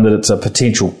that it's a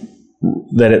potential,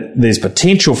 there's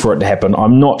potential for it to happen.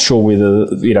 I'm not sure whether,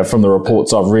 from the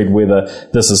reports I've read, whether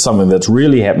this is something that's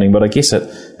really happening, but I guess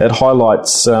it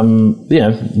highlights,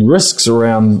 risks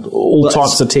around all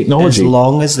types of technology. As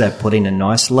long as they're putting a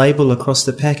nice label across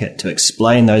the packet to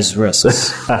explain those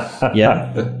risks.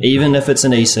 Yeah. Even if it's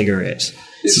an e-cigarette.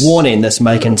 Warning, this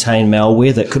may contain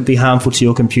malware that could be harmful to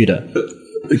your computer.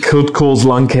 It could cause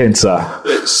lung cancer.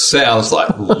 It sounds like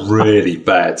really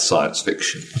bad science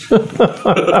fiction. But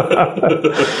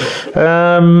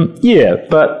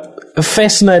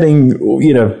fascinating,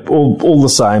 all the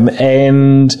same.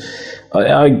 And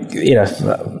I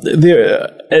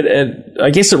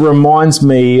guess it reminds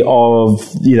me of,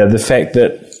 the fact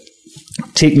that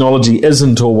technology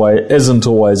isn't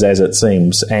always as it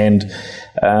seems, and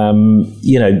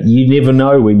you never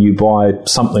know when you buy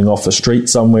something off the street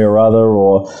somewhere or other,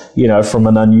 or from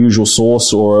an unusual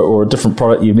source, or a different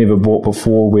product you've never bought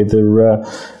before, whether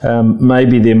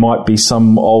maybe there might be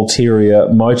some ulterior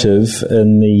motive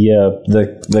in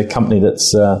the company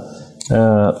that's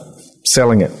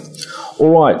selling it. All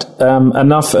right,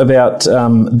 enough about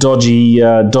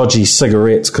dodgy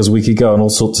cigarettes, because we could go in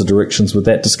all sorts of directions with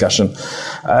that discussion.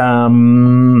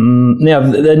 Now,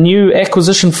 the new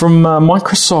acquisition from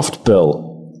Microsoft, Bill.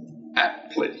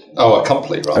 A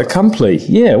Comply, right? A Comply,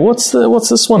 yeah. What's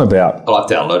this one about? Well, I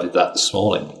downloaded that this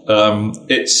morning.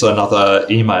 It's another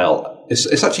email.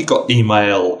 It's actually got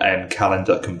email and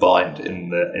calendar combined in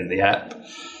the app.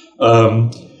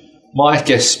 My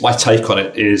take on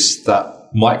it is that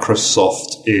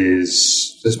Microsoft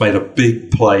has made a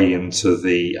big play into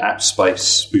the app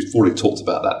space. We've already talked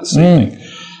about that this evening,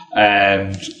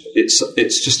 and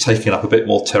it's just taking up a bit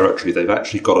more territory. They've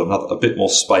actually got a bit more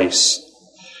space.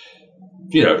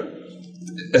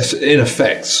 In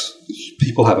effect,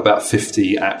 people have about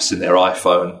 50 apps in their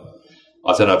iPhone.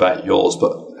 I don't know about yours,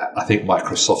 but I think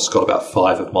Microsoft's got about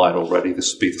 5 of mine already.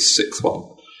 This would be the 6th one.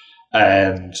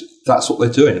 And that's what they're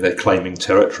doing. They're claiming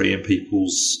territory in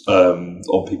people's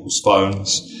on people's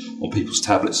phones, on people's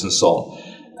tablets, and so on.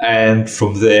 And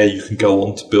from there, you can go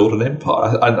on to build an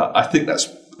empire. I think that's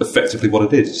effectively what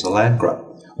it is. It's a land grab.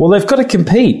 Well, they've got to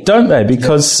compete, don't they?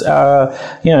 Because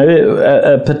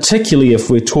particularly if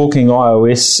we're talking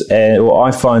iOS or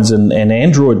iPhones and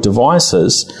Android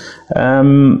devices.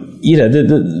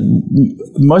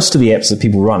 Most of the apps that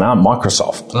people run aren't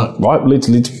Microsoft, right?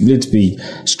 Let's be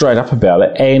straight up about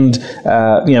it. And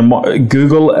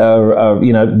Google,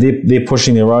 they're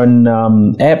pushing their own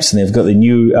apps, and they've got the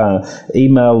new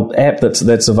email app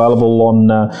that's available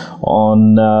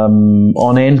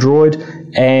on Android.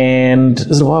 And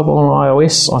is it available on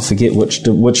iOS? I forget which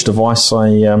device I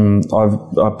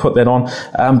put that on,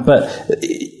 but.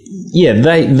 Yeah,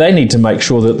 they need to make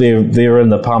sure that they're in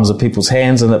the palms of people's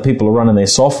hands and that people are running their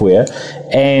software.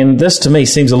 And this, to me,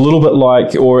 seems a little bit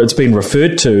like, or it's been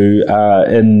referred to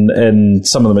in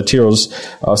some of the materials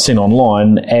I've seen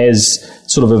online as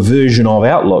sort of a version of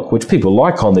Outlook, which people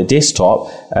like on their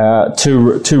desktop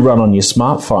to run on your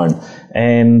smartphone.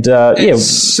 And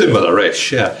it's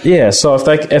similar-ish, yeah. Yeah, so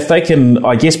if they can,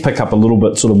 I guess, pick up a little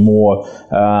bit sort of more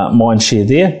mind share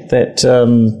there, that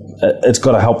it's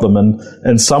got to help them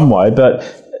in some way. But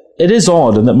it is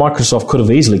odd, and that Microsoft could have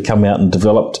easily come out and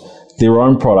developed their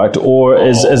own product, or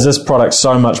is this product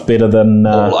so much better than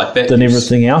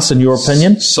everything else, in your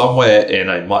opinion? Somewhere in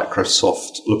a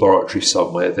Microsoft laboratory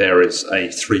somewhere, there is a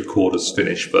 3/4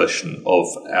 finished version of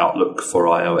Outlook for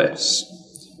iOS.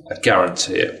 I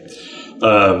guarantee it.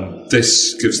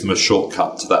 This gives them a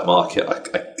shortcut to that market,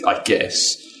 I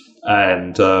guess,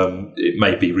 and it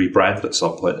may be rebranded at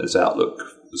some point as Outlook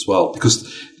as well, because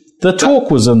the talk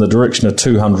was in the direction of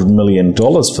 $200 million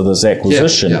for this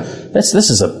acquisition. Yeah. This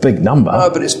is a big number. No,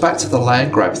 but it's back to the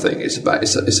land grab thing. It's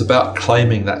about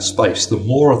claiming that space. The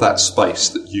more of that space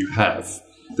that you have,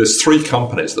 there's 3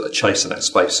 companies that are chasing that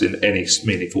space in any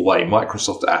meaningful way: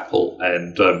 Microsoft, Apple,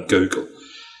 and Google.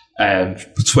 And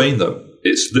between them,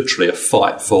 it's literally a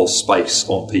fight for space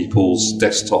on people's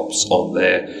desktops, on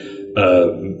their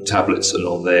tablets, and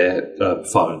on their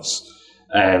phones.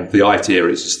 And the idea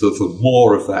is that the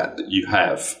more of that you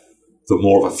have, the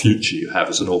more of a future you have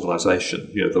as an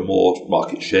organisation. The more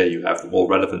market share you have, the more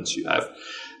relevance you have.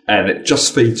 And it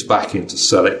just feeds back into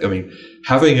selling. I mean,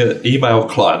 having an email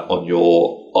client on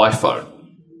your iPhone,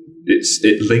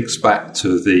 it links back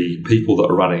to the people that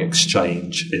are running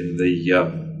Exchange in the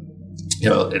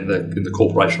in the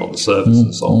corporation on the servers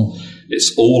and so on.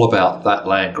 It's all about that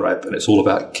land grab, and it's all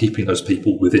about keeping those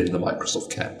people within the Microsoft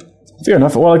camp. Fair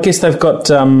enough. Well, I guess they've got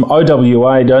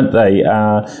OWA, don't they,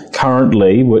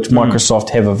 currently, which Microsoft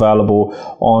have available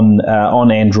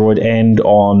on Android and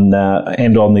on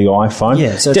the iPhone.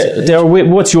 Yeah. So Darryl,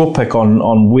 what's your pick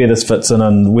on where this fits in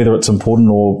and whether it's important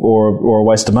or a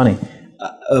waste of money?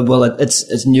 Well,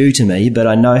 it's new to me, but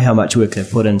I know how much work they've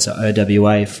put into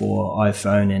OWA for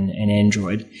iPhone and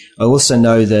Android. I also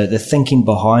know the thinking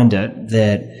behind it,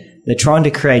 that they're trying to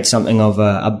create something of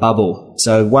a bubble.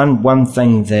 So one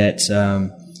thing that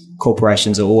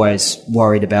corporations are always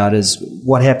worried about is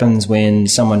what happens when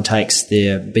someone takes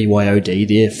their BYOD,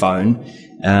 their phone,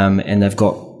 and they've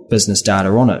got business data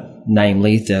on it,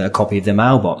 namely a copy of their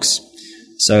mailbox.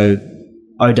 So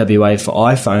OWA for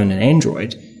iPhone and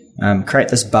Android create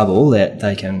this bubble that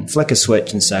they can flick a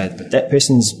switch and say, that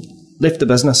person's left the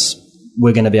business,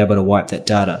 we're going to be able to wipe that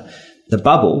data. The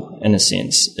bubble, in a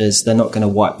sense, is they're not going to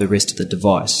wipe the rest of the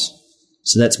device.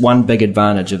 So that's one big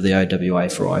advantage of the OWA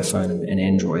for iPhone and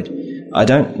Android. I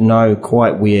don't know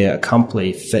quite where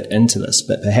Acompli fit into this,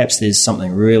 but perhaps there's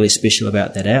something really special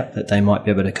about that app that they might be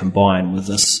able to combine with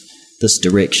this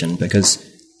direction, because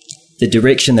the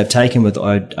direction they've taken with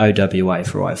OWA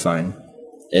for iPhone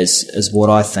is what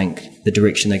I think the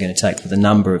direction they're going to take with a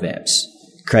number of apps,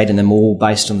 creating them all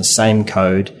based on the same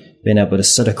code, being able to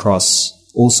sit across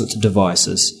all sorts of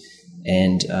devices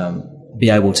and be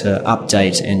able to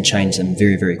update and change them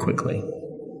very, very quickly.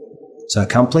 So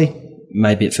Acompli,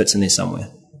 maybe it fits in there somewhere.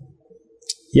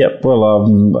 Yep. Well,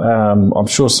 I'm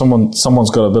sure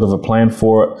someone's got a bit of a plan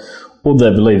for it, or they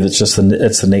believe it's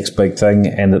the next big thing,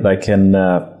 and that they can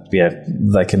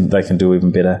they can do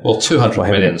even better. Well, 200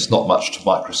 million is not much to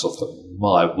Microsoft. But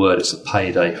my word, it's a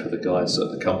payday for the guys at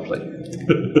Acompli.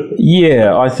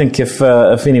 Yeah, I think if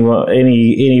any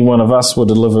one of us were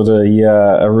delivered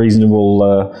a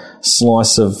reasonable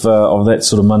slice of that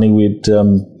sort of money, we'd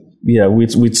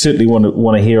certainly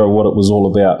want to hear what it was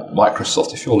all about.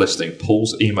 Microsoft, if you're listening,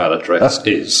 Paul's email address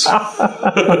is...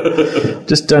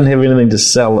 Just don't have anything to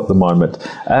sell at the moment.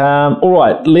 All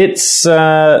right,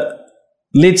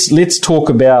 let's talk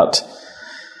about,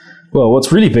 well,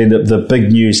 what's really been the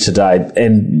big news today.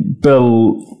 And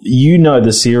Bill, you know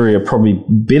this area probably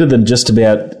better than just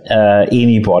about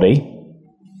anybody.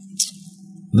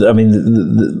 I mean,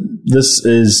 this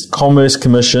is Commerce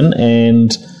Commission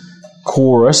and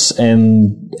Chorus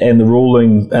and the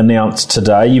ruling announced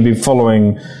today. You've been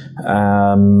following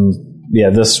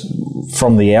this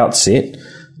from the outset.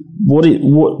 What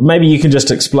maybe you can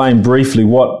just explain briefly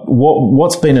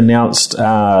what's been announced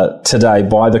today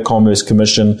by the Commerce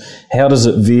Commission. How does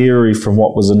it vary from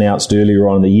what was announced earlier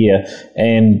on in the year,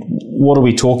 and what are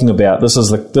we talking about? This is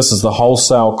the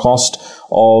wholesale cost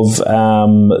of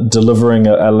delivering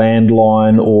a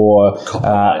landline or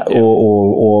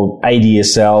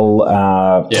ADSL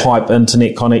type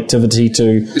internet connectivity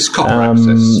to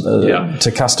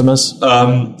customers.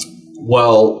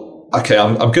 Okay,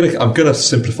 I'm gonna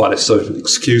simplify this, so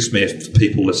excuse me if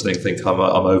people listening think I'm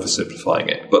oversimplifying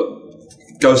it, but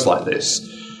it goes like this.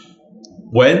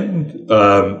 When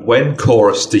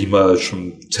Chorus demerged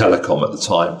from Telecom at the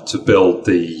time to build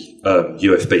the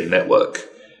UFB network,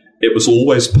 it was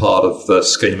always part of the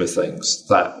scheme of things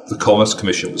that the Commerce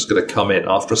Commission was going to come in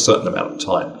after a certain amount of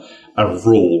time and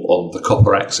rule on the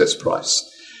copper access price.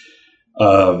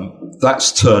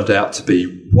 That's turned out to be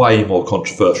way more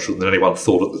controversial than anyone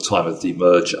thought at the time of the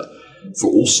demerger, for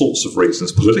all sorts of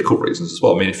reasons, political reasons as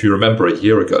well. I mean, if you remember a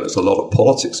year ago, there's a lot of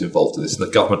politics involved in this, and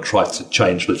the government tried to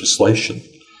change legislation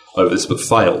over this but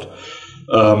failed.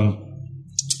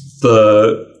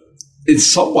 In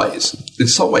some ways,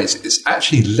 it's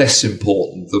actually less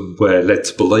important than we're led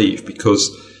to believe,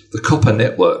 because the copper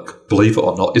network, believe it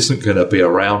or not, isn't going to be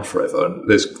around forever, and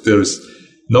there's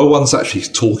no one's actually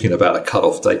talking about a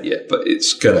cut-off date yet, but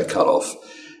it's going to cut off,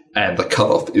 and the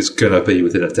cut-off is going to be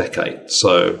within a decade.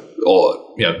 So,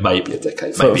 or maybe a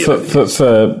decade, maybe for at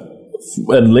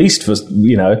least for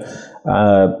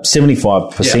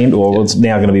 75%, or it's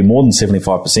now going to be more than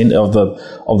 75% of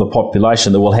the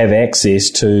population that will have access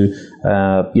to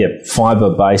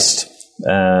fibre-based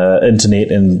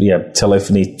internet and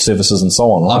telephony services and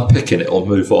so on. Right? I'm picking it or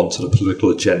move on to the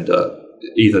political agenda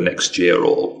either next year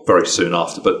or very soon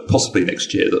after, but possibly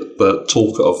next year, that the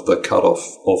talk of the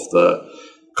cut-off of the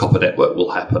copper network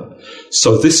will happen.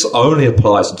 So this only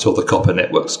applies until the copper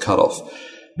network's cut off.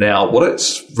 Now, what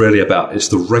it's really about is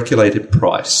the regulated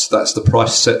price. That's the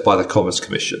price set by the Commerce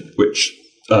Commission, which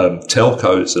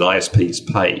telcos and ISPs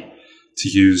pay to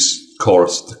use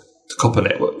Chorus, the copper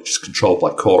network, which is controlled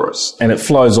by Chorus. And it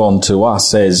flows on to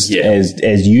us as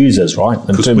users, right,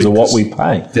 in terms of what we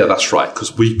pay. Yeah, that's right,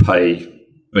 because we pay,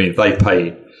 they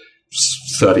pay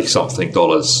 $30-something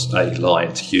a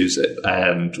line to use it,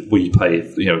 and we pay,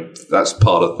 that's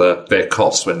part of their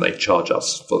cost when they charge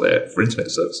us for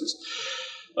internet services.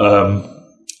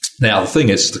 Now, the thing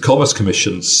is, the Commerce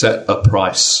Commission set a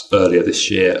price earlier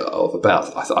this year of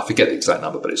about, I forget the exact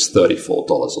number, but it's $34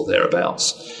 or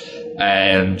thereabouts.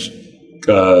 And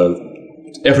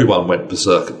everyone went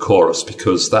berserk at Chorus,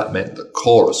 because that meant that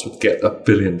Chorus would get $1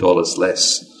 billion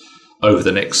less over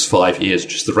the next 5 years,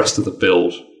 just the rest of the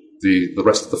build, the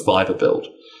rest of the fibre build,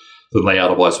 than they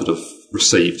otherwise would have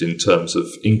received in terms of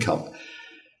income.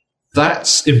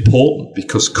 That's important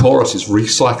because Chorus is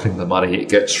recycling the money it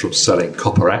gets from selling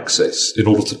copper access in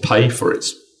order to pay for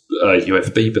its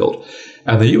UFB build.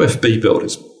 And the UFB build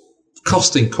is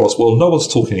costing Chorus, well, no one's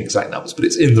talking exact numbers, but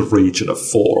it's in the region of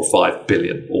 4 or 5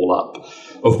 billion all up,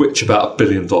 of which about $1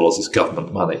 billion is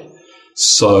government money.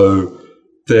 So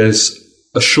there's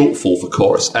a shortfall for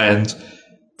Chorus, and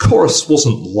Chorus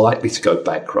wasn't likely to go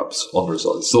bankrupt on the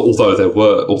results, although there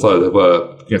were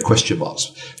question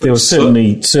marks. There were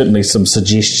certainly some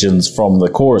suggestions from the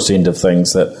Chorus end of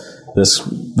things that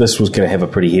this was going to have a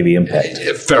pretty heavy impact.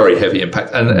 A very heavy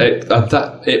impact, and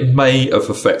that it may have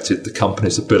affected the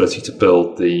company's ability to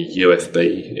build the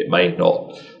UFB. It may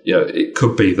not. It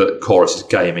could be that Chorus is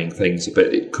gaming things a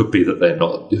bit. It could be that they're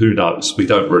not. Who knows? We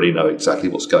don't really know exactly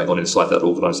what's going on inside that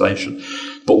organisation.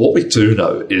 But what we do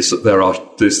know is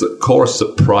that Chorus is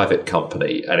a private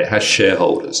company and it has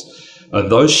shareholders.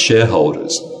 And those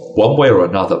shareholders, one way or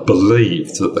another,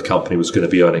 believed that the company was going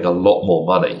to be earning a lot more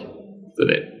money than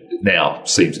it now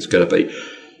seems it's going to be.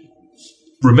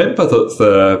 Remember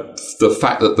that the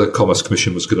fact that the Commerce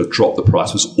Commission was going to drop the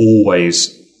price was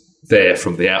always there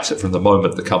from the outset, from the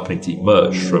moment the company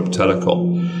demerged from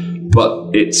Telecom. But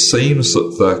it seems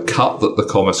that the cut that the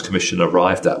Commerce Commission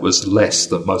arrived at was less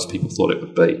than most people thought it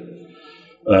would be.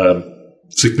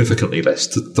 Significantly less.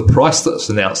 The price that's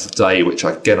announced today, which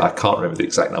again I can't remember the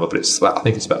exact number, but I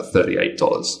think it's about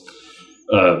 $38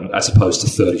 as opposed to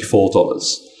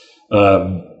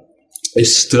 $34,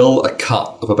 is still a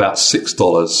cut of about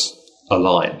 $6 a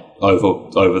line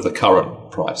over the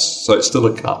current price. So it's still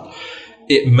a cut.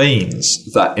 It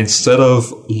means that instead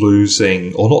of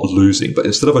losing, or not losing, but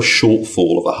instead of a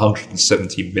shortfall of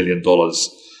 $170 million a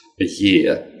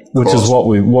year, which is what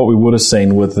we would have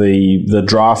seen with the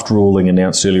draft ruling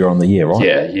announced earlier on the year,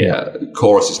 right? Yeah.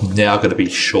 Chorus is now going to be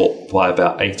short by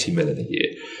about $80 million a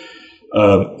year.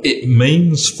 It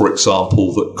means, for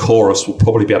example, that Chorus will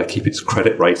probably be able to keep its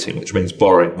credit rating, which means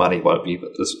borrowing money won't be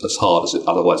as hard as it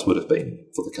otherwise would have been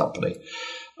for the company.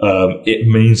 It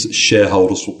means that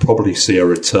shareholders will probably see a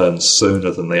return sooner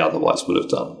than they otherwise would have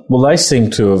done. Well, they seem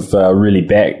to have really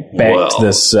backed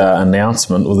this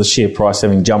announcement, with the share price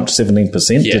having jumped 17%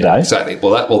 today. Exactly.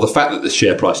 Well, the fact that the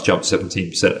share price jumped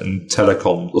 17% and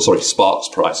Spark's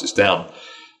price is down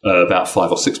about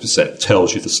 5 or 6%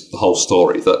 tells you the whole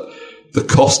story, that the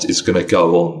cost is going to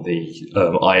go on the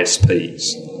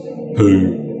ISPs,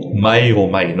 who may or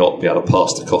may not be able to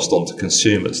pass the cost on to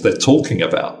consumers. They're talking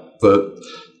about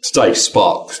today,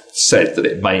 Spark said that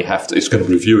it's going to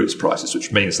review its prices,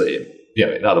 which means that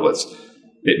in other words,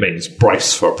 it means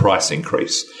brace for a price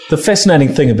increase. The fascinating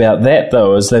thing about that,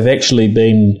 though, is they've actually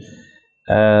been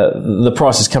the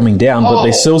price is coming down, but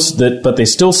they're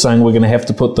still saying we're going to have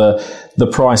to put the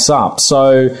price up.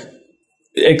 So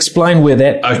explain where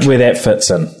that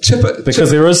fits in, because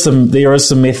there is some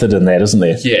method in that, isn't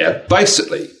there? Yeah,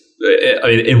 basically, I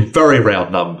mean, in very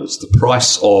round numbers, the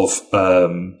price of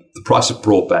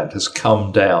broadband has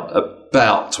come down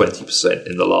about 20%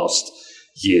 in the last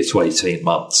year to 18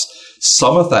 months.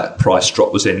 Some of that price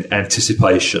drop was in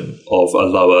anticipation of a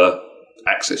lower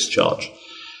access charge,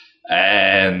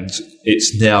 and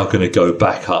it's now going to go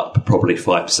back up probably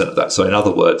 5% of that. So in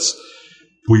other words,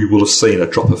 we will have seen a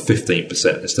drop of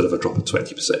 15% instead of a drop of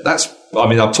 20%.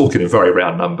 I'm talking in very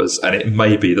round numbers, and it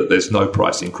may be that there's no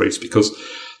price increase, because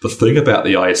the thing about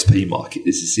the ISP market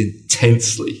is it's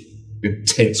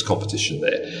intense competition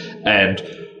there. And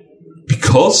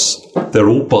because they're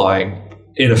all buying,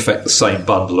 in effect, the same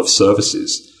bundle of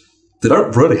services, they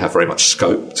don't really have very much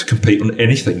scope to compete on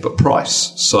anything but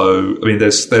price. So, I mean,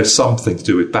 there's something to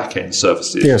do with back-end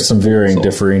services. There are some varying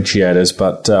differentiators,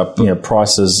 but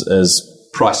price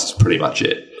is pretty much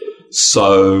it.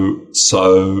 So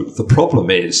the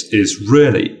problem is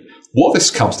really what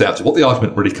this comes down to, what the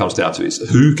argument really comes down to, is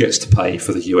who gets to pay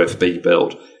for the UFB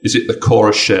build? Is it the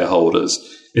Chorus shareholders?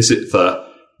 Is it the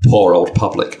poor old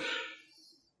public?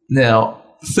 Now,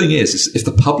 the thing is if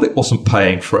the public wasn't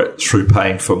paying for it through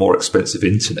paying for more expensive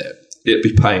internet, it'd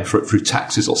be paying for it through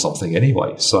taxes or something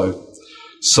anyway. So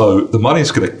the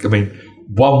money's going to,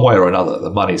 one way or another,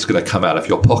 the money's going to come out of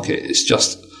your pocket. It's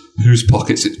just whose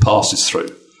pockets it passes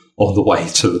through on the way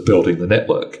to building the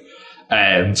network.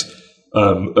 And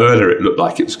earlier it looked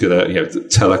like it was going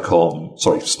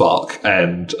to, Spark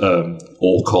and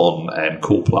Orcon and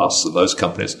Cool Plus and those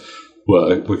companies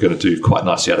were going to do quite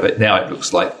nicely out of it. Now it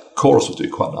looks like Chorus will do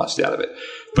quite nicely out of it.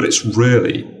 But it's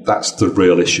really, that's the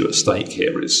real issue at stake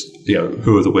here is,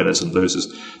 who are the winners and losers?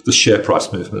 The share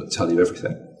price movement will tell you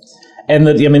everything. And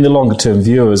the longer term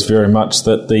view is very much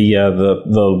that the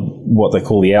what they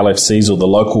call the LFCs, or the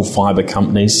local fibre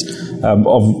companies,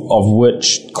 of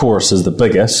which Chorus is the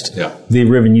biggest. Yeah. Their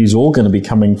revenue's all going to be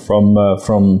coming from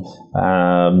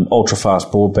ultra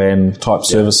fast broadband type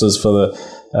services for the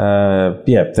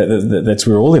that's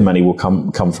where all their money will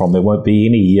come from. There won't be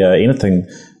anything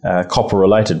copper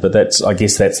related, but I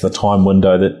guess that's the time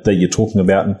window that you're talking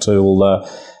about until.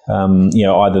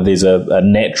 Either there's a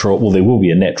natural, well, there will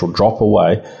be a natural drop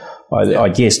away, I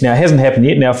guess. Now, it hasn't happened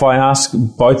yet. Now, if I ask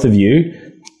both of you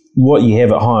what you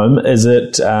have at home, is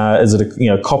it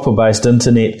a copper-based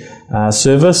internet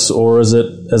service, or is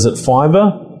it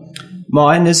fibre?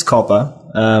 Mine is copper.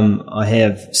 I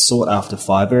have sought after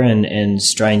fibre, and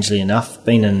strangely enough,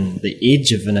 being in the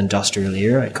edge of an industrial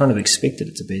area, I kind of expected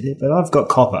it to be there, but I've got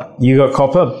copper. You got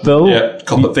copper, Bill? Yeah,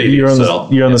 copper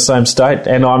VDSL. You're in the same state,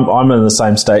 and I'm in the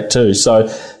same state too. So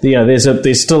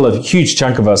there's still a huge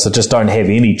chunk of us that just don't have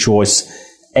any choice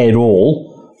at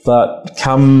all. But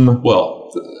come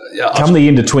the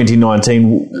end of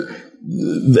 2019,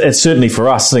 it's certainly for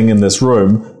us sitting in this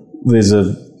room, there's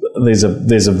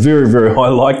a very, very high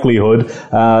likelihood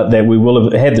that we will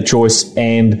have had the choice,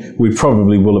 and we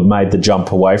probably will have made the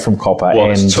jump away from copper. Well,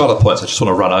 there's two other points I just want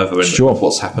to run over in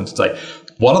what's happened today.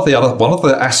 One of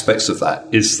the aspects of that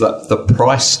is that the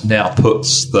price now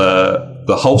puts the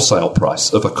wholesale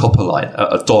price of a copper line at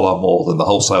 $1 more than the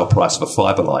wholesale price of a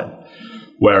fibre line,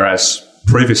 whereas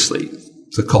previously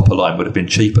the copper line would have been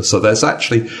cheaper. So there's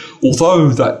actually, although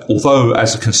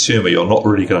as a consumer you're not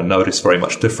really going to notice very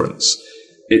much difference,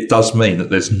 it does mean that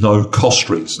there's no cost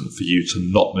reason for you to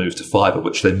not move to fibre,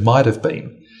 which there might have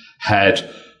been had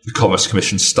the Commerce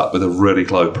Commission stuck with a really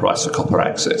low price for copper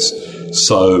access.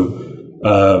 So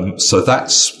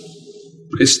that's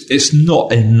it's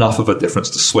not enough of a difference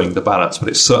to swing the balance, but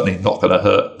it's certainly not going to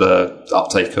hurt the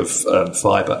uptake of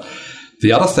fibre.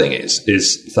 The other thing is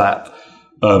that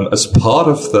as part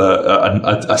of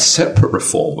a separate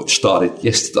reform which started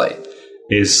yesterday,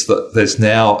 is that there's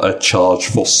now a charge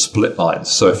for split lines.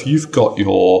 So if you've got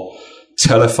your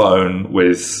telephone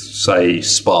with, say,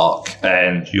 Spark,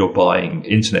 and you're buying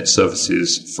internet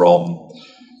services from,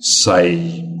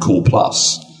 say, Cool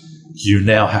Plus, you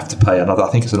now have to pay another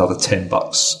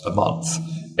 $10 a month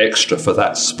extra for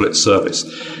that split service.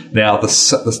 Now,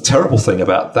 the terrible thing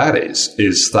about that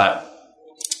is that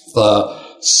the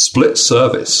split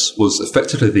service was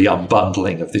effectively the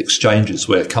unbundling of the exchanges,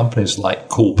 where companies like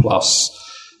Cool Plus,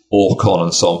 Orion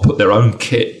and so on put their own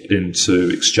kit into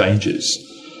exchanges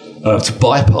to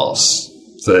bypass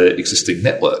the existing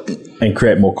network. And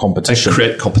create more competition.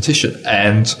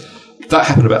 And that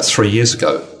happened about 3 years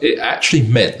ago. It actually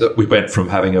meant that we went from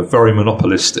having a very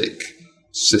monopolistic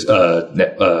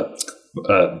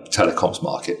telecoms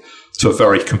market to a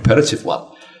very competitive one.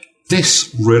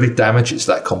 This really damages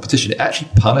that competition. It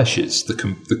actually punishes the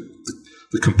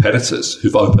competitors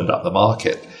who've opened up the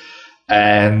market.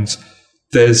 And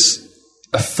there's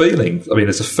a feeling,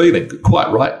 quite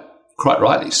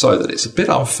rightly so, that it's a bit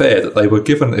unfair that they were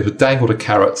dangled a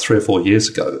carrot 3 or 4 years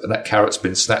ago, and that carrot's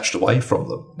been snatched away from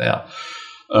them now.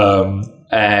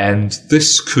 And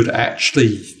this could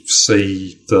actually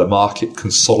see the market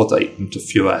consolidate into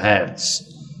fewer hands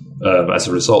as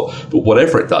a result. But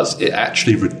whatever it does, it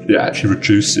actually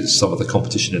reduces some of the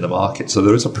competition in the market. So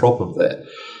there is a problem there.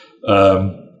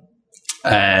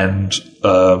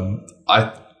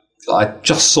 I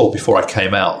just saw before I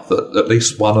came out that at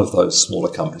least one of those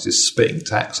smaller companies is spitting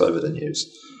tax over the news.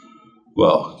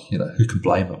 Well, who can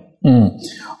blame them?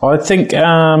 I think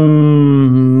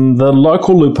the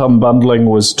local loop unbundling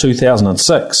was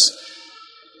 2006.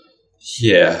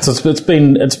 Yeah, so it's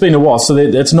been a while. So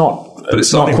it's not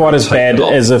quite as bad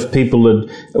as if people had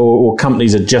or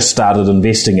companies had just started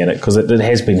investing in it, because it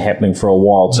has been happening for a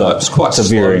while to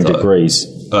varying degrees.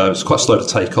 It's quite slow to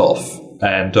take off.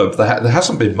 And there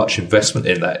hasn't been much investment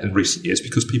in that in recent years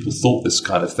because people thought this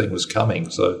kind of thing was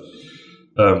coming. So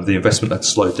the investment had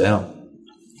slowed down.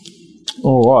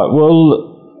 All right.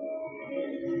 Well,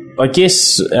 I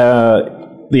guess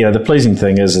the pleasing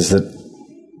thing is that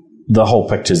the whole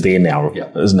picture's there now,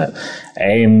 isn't it?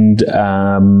 And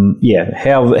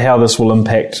how this will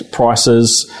impact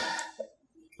prices.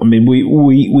 I mean,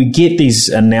 we get these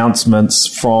announcements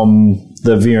from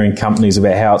the varying companies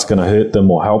about how it's going to hurt them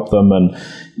or help them, and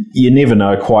you never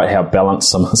know quite how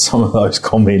balanced some of those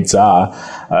comments are.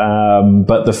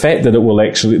 But the fact that it will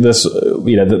actually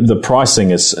the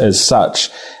pricing is such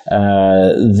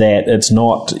that it's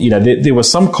not. There were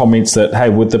some comments that, hey,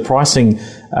 with the pricing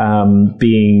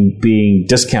being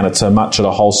discounted so much at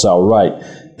a wholesale rate,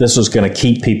 this was going to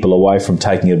keep people away from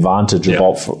taking advantage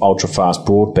of ultra-fast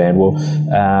broadband. Well,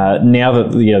 now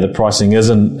that the pricing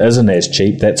isn't as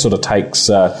cheap, that sort of takes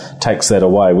that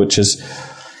away, which is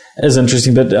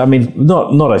interesting. But I mean,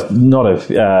 not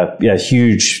a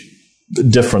huge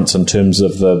difference in terms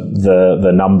of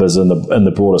the numbers in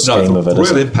the broader scheme of it.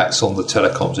 Real impacts on the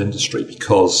telecoms industry,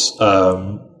 because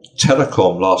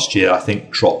Telecom last year I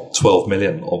think dropped 12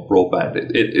 million on broadband.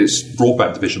 Its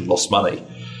broadband division lost money.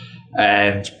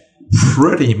 And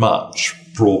pretty much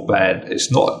broadband it's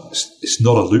not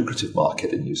a lucrative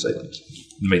market in New Zealand.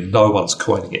 no one's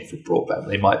coining it for broadband.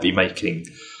 They might be making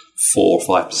 4 or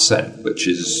 5%, which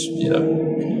is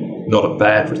not a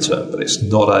bad return, but it's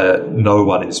not no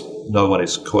one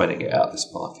is coining it out this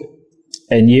market.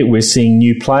 And yet we're seeing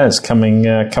new players coming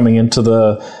into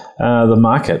the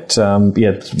market.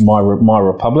 My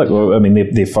Republic. I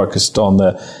mean, they're focused on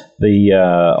the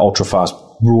ultra fast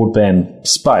broadband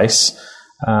space.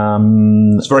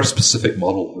 It's a very specific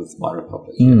model with My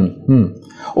Republic.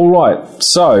 All right,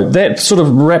 so that sort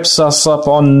of wraps us up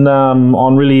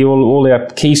on really all our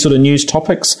key sort of news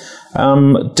topics.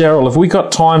 Daryl, have we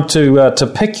got time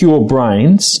to pick your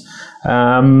brains?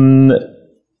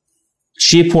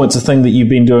 SharePoint's a thing that you've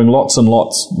been doing lots and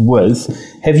lots with.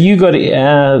 Have you got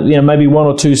maybe one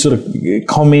or two sort of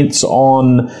comments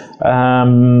on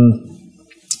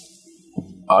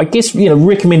I guess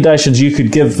recommendations you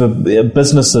could give for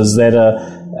businesses that are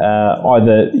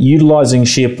either utilising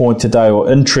SharePoint today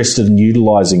or interested in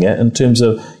utilising it, in terms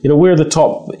of where are the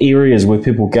top areas where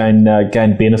people gain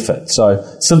benefit. So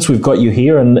since we've got you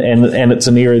here and it's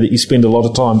an area that you spend a lot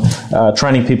of time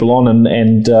training people on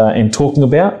and talking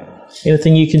about,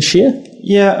 anything you can share?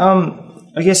 Yeah,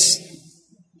 I guess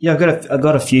I've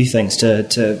got a few things to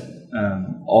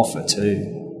offer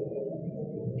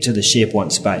to the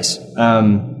SharePoint space.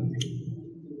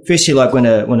 Firstly, like when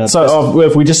a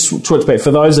if we just switch back,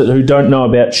 for those who don't know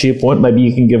about SharePoint, maybe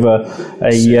you can give a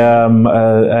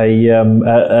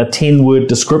 10-word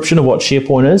description of what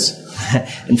SharePoint is.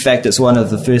 In fact, it's one of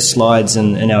the first slides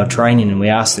in our training, and we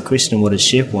ask the question, what is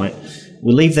SharePoint?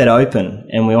 We leave that open,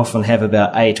 and we often have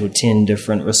about 8 or 10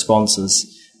 different responses,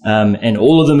 and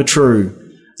all of them are true.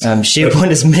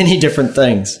 SharePoint is many different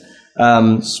things.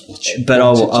 But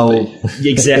I'll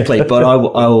exactly. But I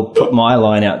will put my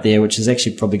line out there, which is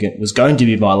actually was going to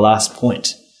be my last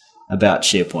point about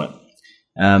SharePoint,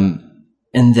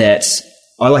 in that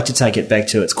I like to take it back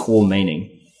to its core meaning.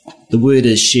 The word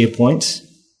is SharePoint,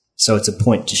 so it's a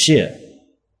point to share.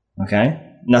 Okay,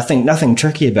 nothing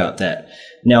tricky about that.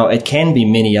 Now, it can be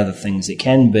many other things. It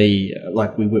can be,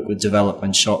 like we work with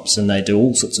development shops and they do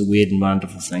all sorts of weird and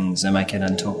wonderful things. They make it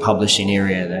into a publishing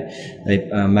area. They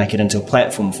make it into a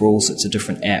platform for all sorts of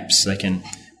different apps. They can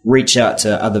reach out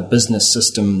to other business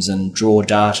systems and draw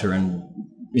data and,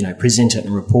 present it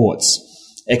in reports.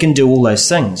 It can do all those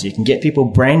things. You can get people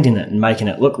branding it and making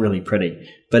it look really pretty.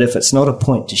 But if it's not a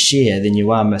point to share, then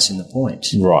you are missing the point.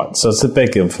 Right. So it's a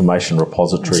big information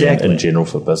repository in general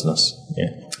for business. Yeah.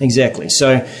 Exactly.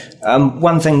 So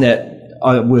one thing that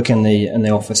I work in the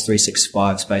Office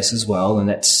 365 space as well, and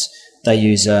that's they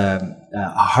use a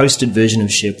hosted version of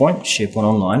SharePoint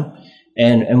Online.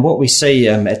 And what we see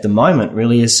at the moment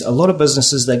really is a lot of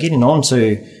businesses, they're getting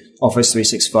onto Office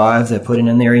 365, they're putting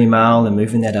in their email, they're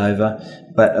moving that over,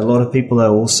 but a lot of people are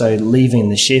also leaving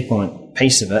the SharePoint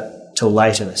piece of it till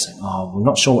later. They're saying, we're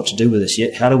not sure what to do with this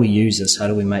yet. How do we use this? How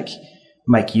do we make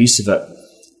use of it?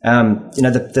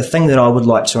 The thing that I would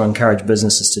like to encourage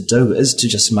businesses to do is to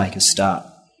just make a start.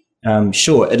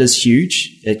 Sure, it is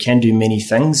huge. It can do many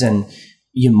things, and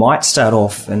you might start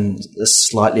off in a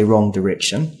slightly wrong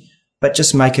direction, but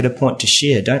just make it a point to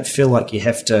share. Don't feel like you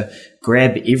have to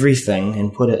grab everything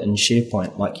and put it in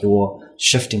SharePoint like you're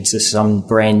shifting to some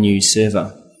brand new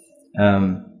server.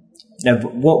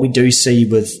 What we do see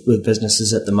with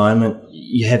businesses at the moment,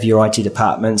 you have your IT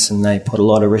departments and they put a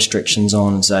lot of restrictions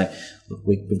on and say, look,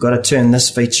 we've got to turn this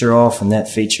feature off and that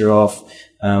feature off.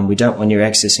 We don't want you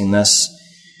accessing this.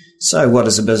 So what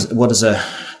does a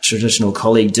traditional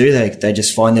colleague do? They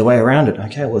just find their way around it.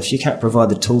 Okay, well, if you can't provide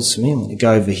the tools for me, I'm going to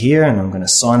go over here and I'm going to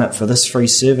sign up for this free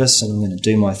service and I'm going to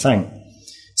do my thing.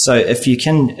 So if you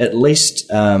can at least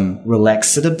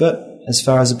relax it a bit as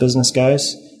far as a business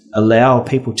goes, allow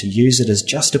people to use it as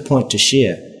just a point to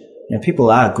share.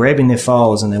 People are grabbing their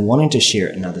files and they're wanting to share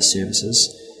it in other services.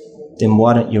 Then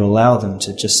why don't you allow them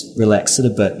to just relax it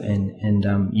a bit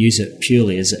and use it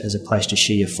purely as a place to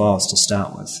share your files to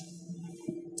start with?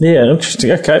 Yeah,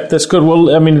 interesting. Okay, that's good.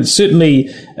 Well, I mean, it's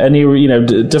certainly an area,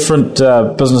 different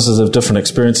businesses have different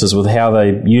experiences with how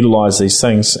they utilise these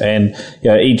things, and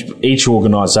each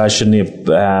organisation, and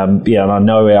I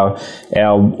know our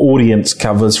audience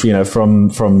covers,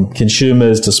 from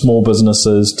consumers to small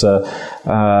businesses to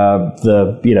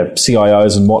the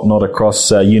CIOs and whatnot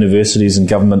across universities and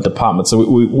government departments. So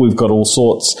we've got all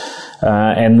sorts.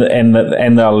 And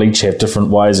they'll each have different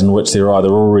ways in which they're either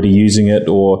already using it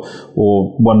or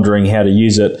wondering how to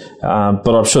use it.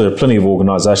 But I'm sure there are plenty of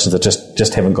organisations that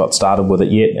just haven't got started with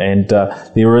it yet. And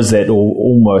there is that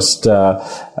almost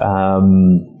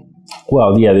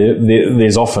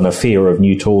there's often a fear of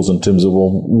new tools in terms of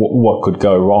what could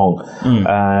go wrong.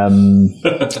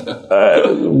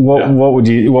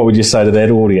 What would you say to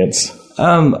that audience?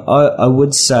 I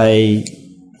would say,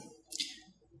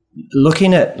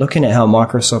 looking at how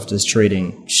Microsoft is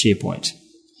treating SharePoint,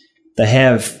 they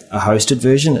have a hosted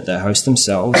version that they host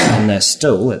themselves, and they're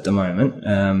still at the moment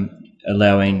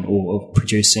allowing or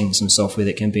producing some software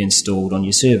that can be installed on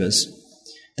your servers.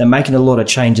 They're making a lot of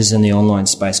changes in the online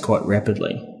space quite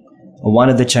rapidly. And one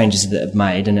of the changes that they've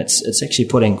made, and it's actually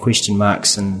putting question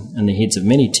marks in the heads of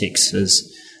many techs,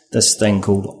 is this thing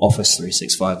called Office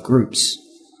 365 groups.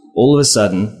 All of a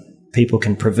sudden, people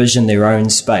can provision their own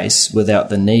space without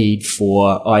the need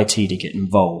for IT to get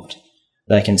involved.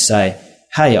 They can say,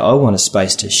 hey, I want a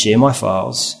space to share my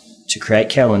files, to create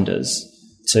calendars,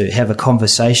 to have a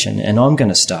conversation, and I'm going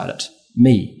to start it.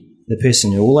 Me, the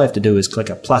person who all I have to do is click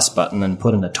a plus button and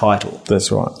put in a title.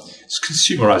 That's right. It's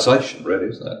consumerization, really,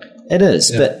 isn't it? It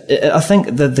is, yeah. But I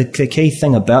think the key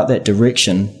thing about that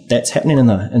direction that's happening in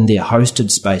their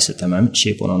hosted space at the moment,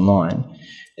 SharePoint Online,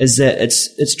 is that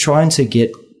it's trying to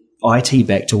get IT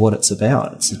back to what it's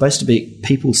about. It's supposed to be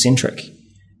people-centric.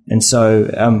 And so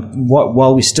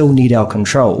while we still need our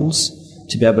controls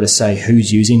to be able to say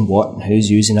who's using what and who's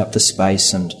using up the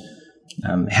space and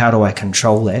how do I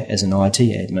control that as an IT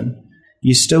admin,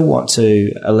 you still want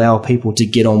to allow people to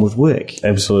get on with work.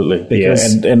 Absolutely.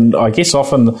 Because and I guess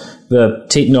often the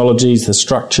technologies, the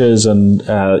structures and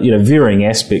varying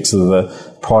aspects of the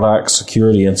product,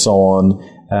 security and so on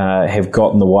have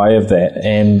got in the way of that.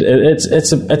 And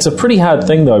it's a pretty hard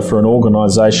thing, though, for an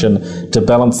organisation to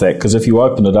balance that, because if you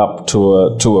open it up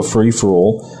to a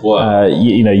free-for-all, wow.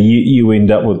 You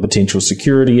end up with potential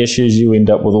security issues, you end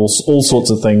up with all sorts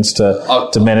of things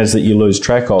to manage that you lose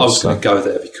track of. I was going to go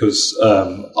there because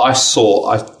I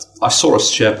saw a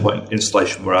SharePoint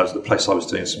installation where the place I was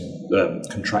doing some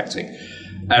contracting,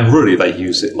 and really they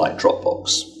use it like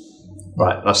Dropbox.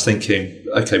 Right, and I was thinking,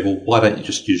 okay, well, why don't you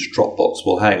just use Dropbox?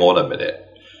 Well, hang on a minute.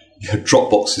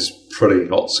 Dropbox is pretty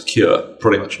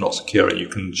much not secure, and you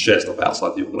can share stuff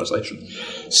outside the organisation.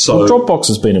 So Dropbox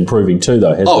has been improving too,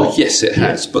 though, hasn't it? Yes, it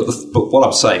has. But what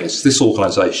I'm saying is this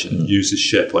organisation uses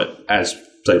SharePoint as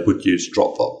they would use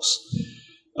Dropbox.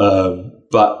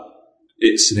 But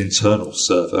it's an internal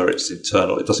server. It's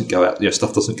internal. It doesn't go out.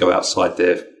 Stuff doesn't go outside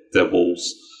their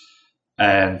walls,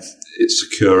 and it's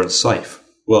secure and safe.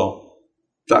 Well,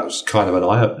 that was kind of an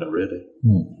eye-opener, really.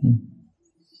 Mm-hmm.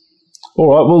 All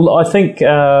right. Well, I think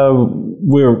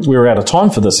we're out of time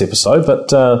for this episode, but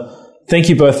thank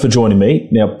you both for joining me.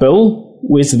 Now, Bill,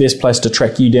 where's the best place to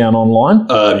track you down online?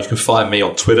 You can find me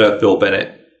on Twitter, Bill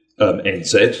Bennett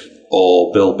NZ,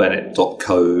 or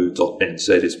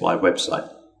billbennett.co.nz is my website.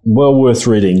 Well worth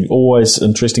reading. Always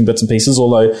interesting bits and pieces,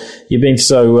 although you've been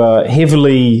so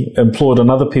heavily employed on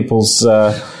other people's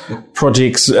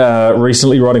projects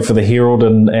recently, writing for the Herald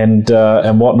and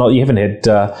whatnot. You haven't had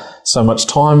so much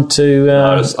time to...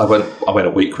 No, I went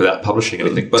a week without publishing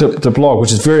anything. But to blog,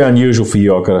 which is very unusual for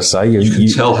you, I've got to say. You can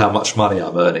tell how much money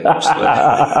I'm earning.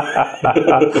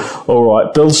 All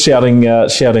right. Bill's shouting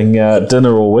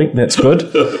dinner all week. That's good.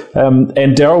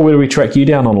 And Daryl, where do we track you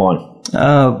down online?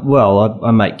 Well,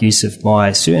 I make use of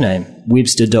my surname,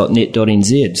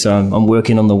 webster.net.nz. So I'm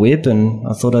working on the web, and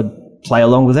I thought I'd play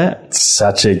along with that.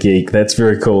 Such a geek. That's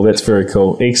very cool.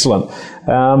 Excellent.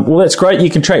 Well, that's great. You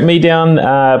can track me down,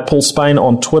 Paul Spain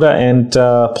on Twitter and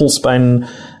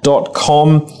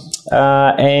paulspain.com.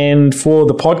 And for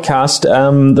the podcast,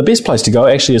 the best place to go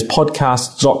actually is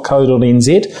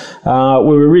podcasts.co.nz.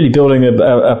 We're really building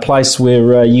a place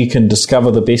where you can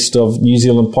discover the best of New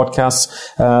Zealand podcasts.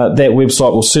 That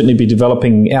website will certainly be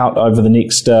developing out over the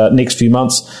next few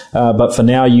months. But for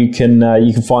now, you can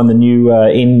find the new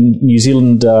New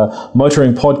Zealand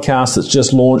motoring podcast that's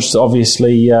just launched.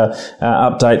 Obviously,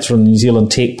 updates from the New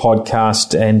Zealand Tech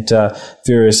podcast and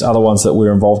various other ones that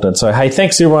we're involved in. So, hey,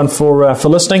 thanks everyone for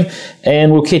listening.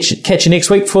 And we'll catch you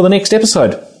next week for the next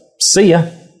episode. See ya.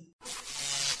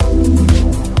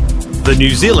 The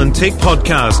New Zealand Tech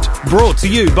Podcast, brought to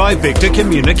you by Vector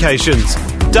Communications.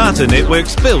 Data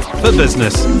networks built for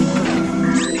business.